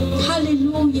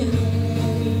 Aleluya.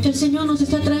 El Señor nos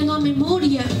está trayendo a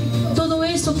memoria todo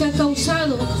eso que ha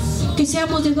causado que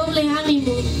seamos de doble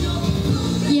ánimo.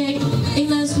 Y en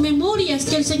las memorias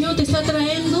que el Señor te está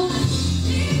trayendo,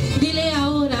 dile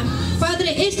ahora: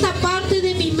 Padre, esta parte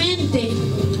de mi mente,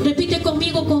 repite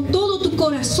conmigo con todo tu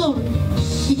corazón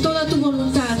y toda tu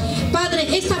voluntad.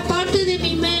 Padre, esta parte de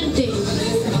mi mente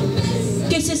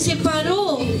que se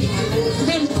separó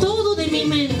del todo de mi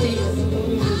mente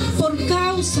por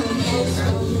causa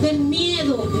del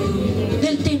miedo,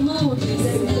 del temor,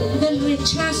 del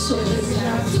rechazo.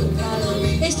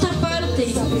 Esta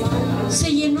parte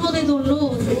se llenó de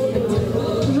dolor,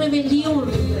 rebelión,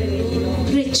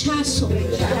 rechazo,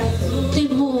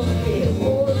 temor,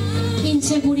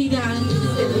 inseguridad.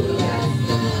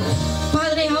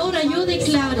 Padre, ahora yo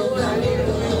declaro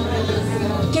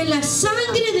que la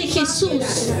sangre de Jesús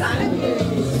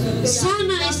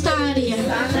sana esta área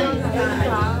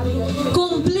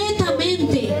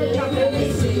completamente.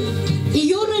 Y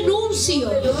yo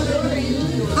renuncio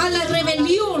a la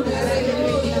rebelión,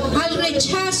 al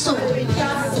rechazo,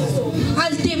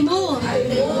 al temor,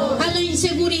 a la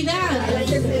inseguridad,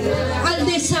 al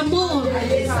desamor,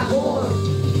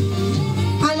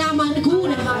 a la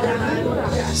amargura.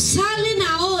 Salen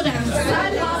ahora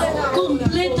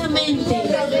completamente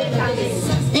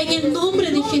en el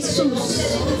nombre de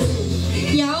Jesús.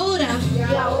 Y ahora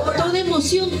toda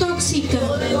emoción tóxica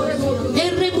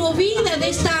es removida de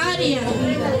esta área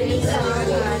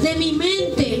de mi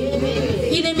mente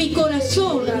y de mi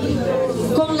corazón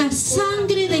con la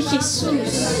sangre de Jesús.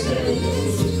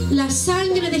 La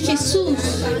sangre de Jesús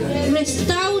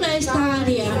restaura esta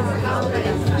área.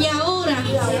 Y ahora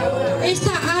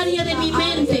esta área de mi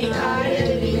mente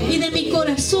y de mi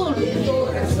corazón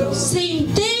se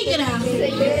integra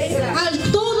al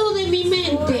todo de mi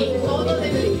mente,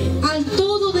 al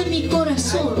todo de mi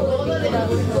corazón.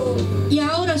 Y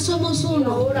ahora somos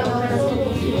uno.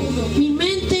 Mi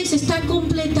mente se está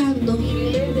completando.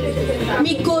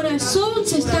 Mi corazón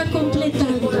se está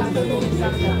completando.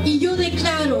 Y yo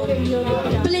declaro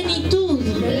plenitud,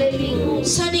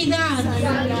 sanidad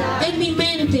en mi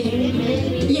mente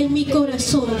y en mi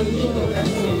corazón.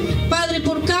 Padre,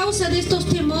 por causa de estos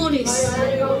temores,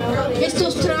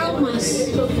 estos traumas,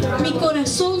 mi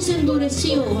corazón se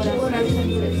endureció.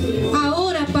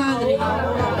 Ahora, Padre,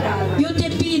 yo te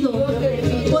pido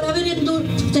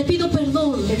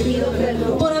perdón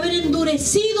por haber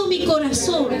endurecido mi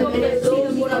corazón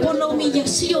por la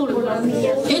humillación,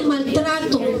 el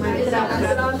maltrato,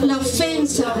 la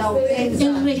ofensa,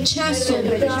 el rechazo.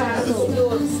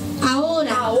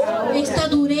 Ahora esta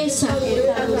dureza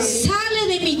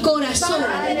sale de mi corazón,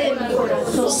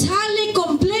 sale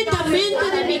completamente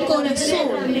de mi corazón.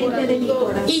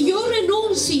 Y yo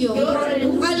renuncio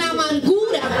a la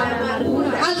amargura,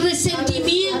 al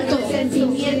resentimiento,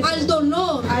 al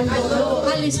dolor,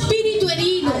 al espíritu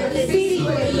herido.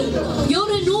 Yo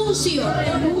renuncio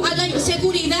a la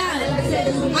inseguridad,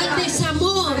 al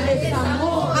desamor,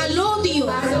 al odio,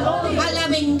 a la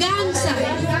venganza.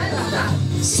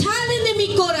 Salen de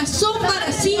mi corazón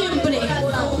para siempre.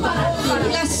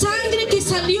 La sangre que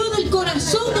salió del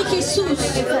corazón de Jesús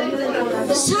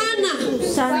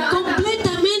sana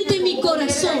completamente mi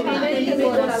corazón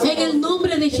en el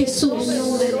nombre de Jesús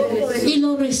y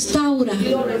lo restaura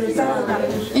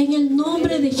en el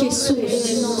nombre de Jesús.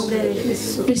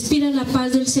 Respira la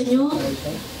paz del Señor.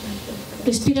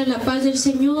 Respira la paz del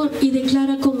Señor y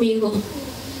declara conmigo: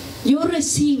 yo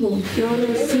recibo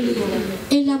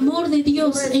el amor de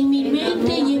Dios en mi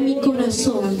mente y en mi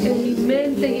corazón.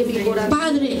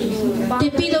 Padre, te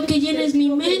pido que llenes mi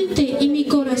mente y mi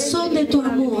corazón de tu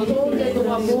amor.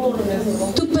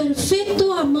 Tu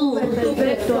perfecto amor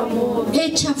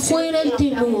echa fuera el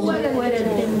temor.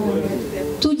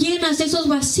 Tú llenas esos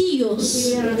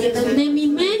vacíos de mi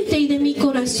mente y de mi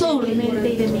corazón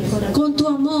con tu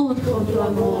amor,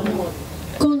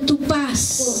 con tu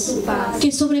paz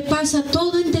que sobrepasa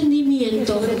todo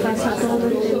entendimiento.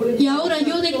 Y ahora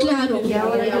yo declaro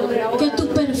que tu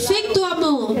perfecto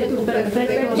amor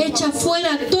echa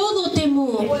fuera todo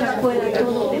temor,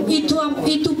 y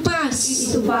tu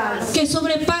paz que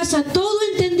sobrepasa todo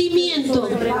entendimiento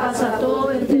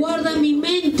guarda mi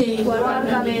mente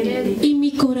y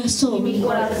mi corazón.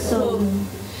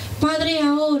 Padre,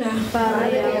 ahora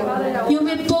yo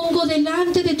me pongo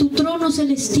delante de tu trono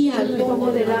celestial.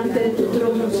 Pongo delante de tu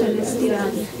trono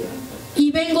celestial. Y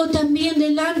vengo también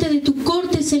delante de tu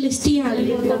corte celestial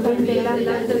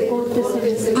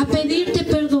a pedirte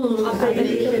perdón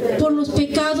por los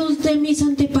pecados de mis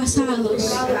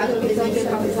antepasados,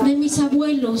 de mis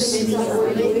abuelos,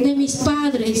 de mis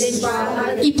padres,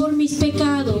 y por mis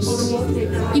pecados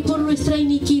y por nuestra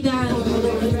iniquidad,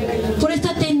 por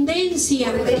esta tendencia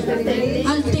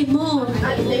al temor,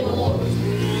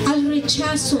 al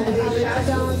rechazo,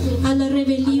 a la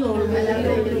rebelión.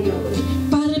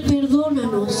 Padre,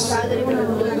 perdónanos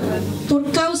por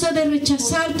causa de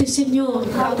rechazarte, Señor,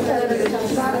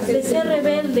 De ser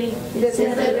rebelde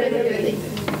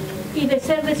y de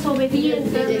ser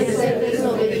desobediente.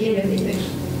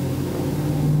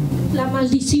 La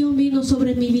maldición vino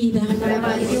sobre mi vida.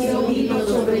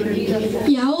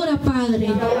 Y ahora, Padre,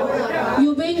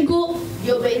 yo vengo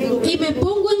y me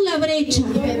pongo en la brecha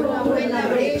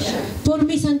por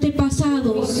mis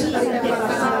antepasados,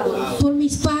 por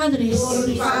mis padres,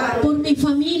 por mi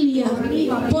familia,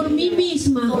 por mí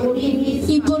misma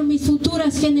y por mis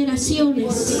futuras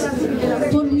generaciones,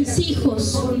 por mis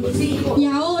hijos. Y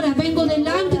ahora vengo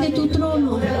delante de tu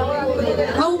trono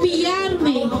a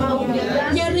humillarme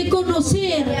y a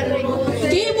reconocer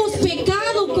que hemos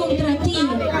pecado contra ti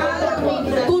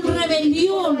con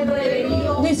rebelión,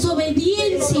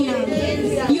 desobediencia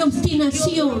y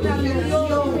obstinación.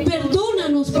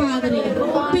 Perdónanos, Padre,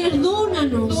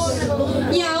 perdónanos.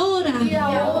 Y ahora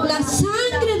la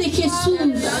sangre de Jesús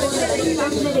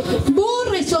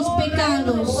borra esos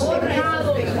pecados.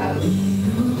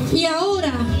 Y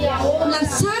ahora la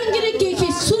sangre que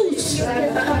Jesús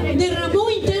derramó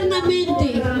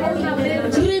internamente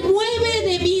remueve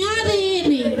de mi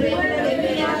ADN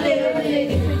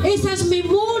esas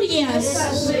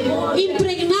memorias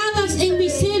impregnadas en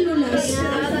mis células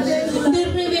de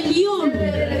rebelión,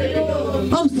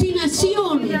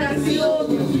 obstinación,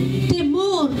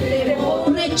 temor,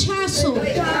 rechazo.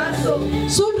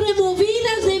 Son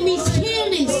removidas de mis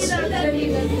genes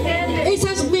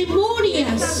esas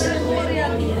memorias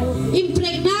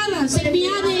impregnadas en mi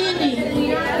ADN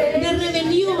de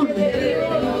rebelión,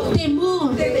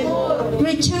 temor,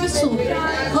 rechazo,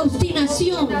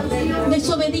 obstinación,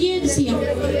 desobediencia.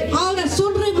 Ahora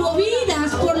son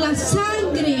removidas por la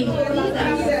sangre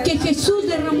que Jesús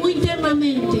derramó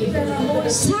internamente.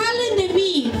 Salen de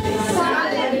mí,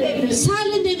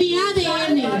 salen de mi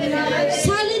ADN,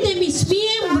 salen de mis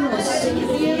miembros.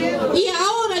 Y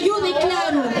ahora yo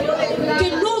declaro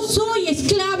que no soy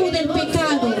esclavo del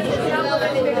pecado.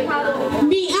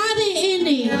 Mi ADN,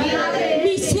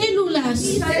 mis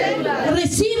células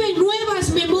reciben nuevas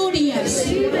memorias,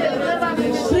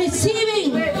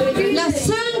 reciben la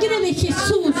sangre de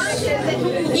Jesús,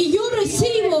 y yo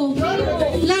recibo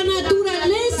la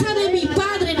naturaleza de mi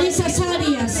Padre en esas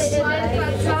áreas.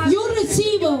 Yo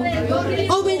recibo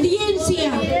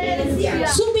obediencia,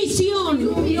 sumisión.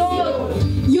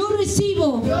 Yo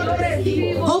recibo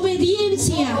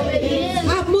obediencia,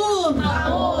 amor,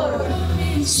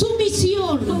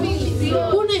 sumisión,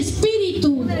 un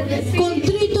espíritu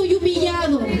contrito y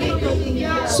humillado.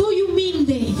 Soy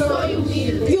humilde.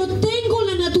 Yo tengo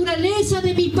la naturaleza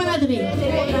de mi Padre.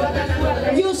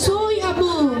 Yo soy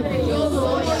amor.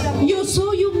 Yo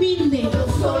soy humilde.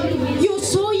 Yo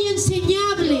soy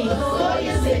enseñable.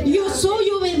 Yo soy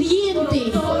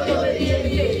obediente.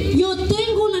 Yo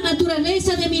tengo la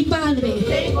naturaleza de mi Padre.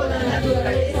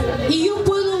 Y yo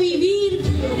puedo vivir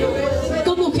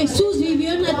como Jesús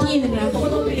vivió en la tierra,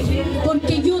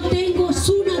 porque yo tengo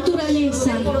su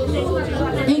naturaleza.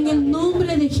 En el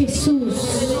nombre de Jesús,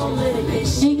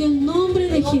 en el nombre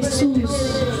de Jesús,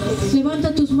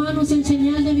 levanta tus manos en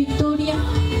señal de victoria.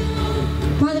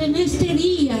 Padre, en este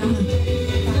día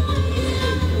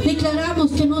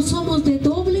declaramos que no somos de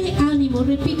doble ánimo.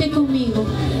 Repite conmigo: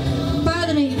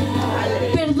 Padre,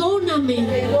 perdóname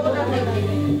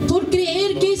por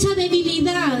creer que esa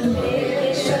debilidad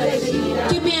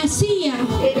que me hacía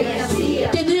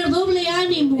tener doble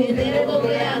ánimo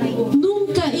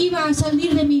nunca iba a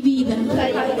salir de mi vida.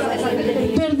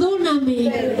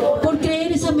 Perdóname por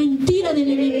creer esa mentira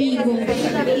del enemigo.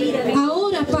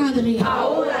 Ahora, Padre,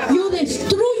 yo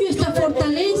destruyo esta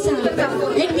fortaleza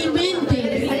en mi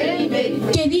mente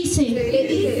que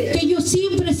dice que yo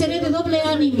siempre seré de doble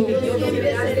ánimo.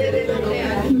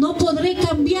 No podré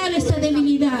cambiar esta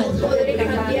debilidad,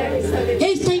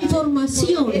 esta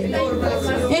información,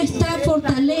 esta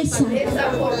fortaleza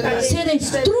se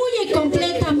destruye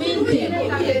completamente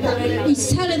y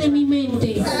sale de mi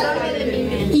mente.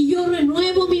 Y yo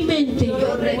renuevo mi mente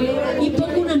y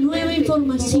pongo una nueva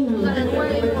información.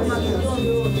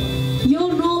 Yo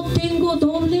no tengo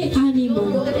doble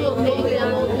ánimo.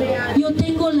 Yo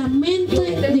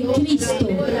Cristo.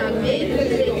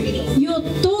 Yo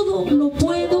todo lo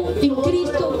puedo en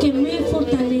Cristo que me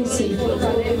fortalece.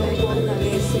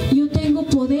 Yo tengo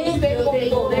poder,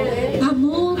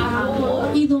 amor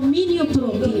y dominio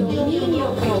propio.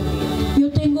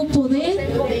 Yo tengo poder,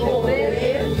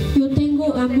 yo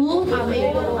tengo amor,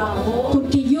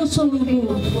 porque yo soy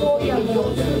amor.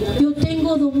 Yo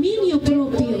tengo dominio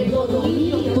propio,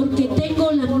 porque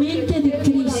tengo la mente de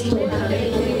Cristo.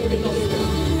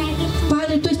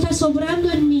 Padre, tú estás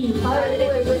sobrando en mí.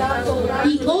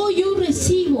 Y hoy yo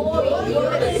recibo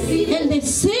el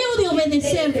deseo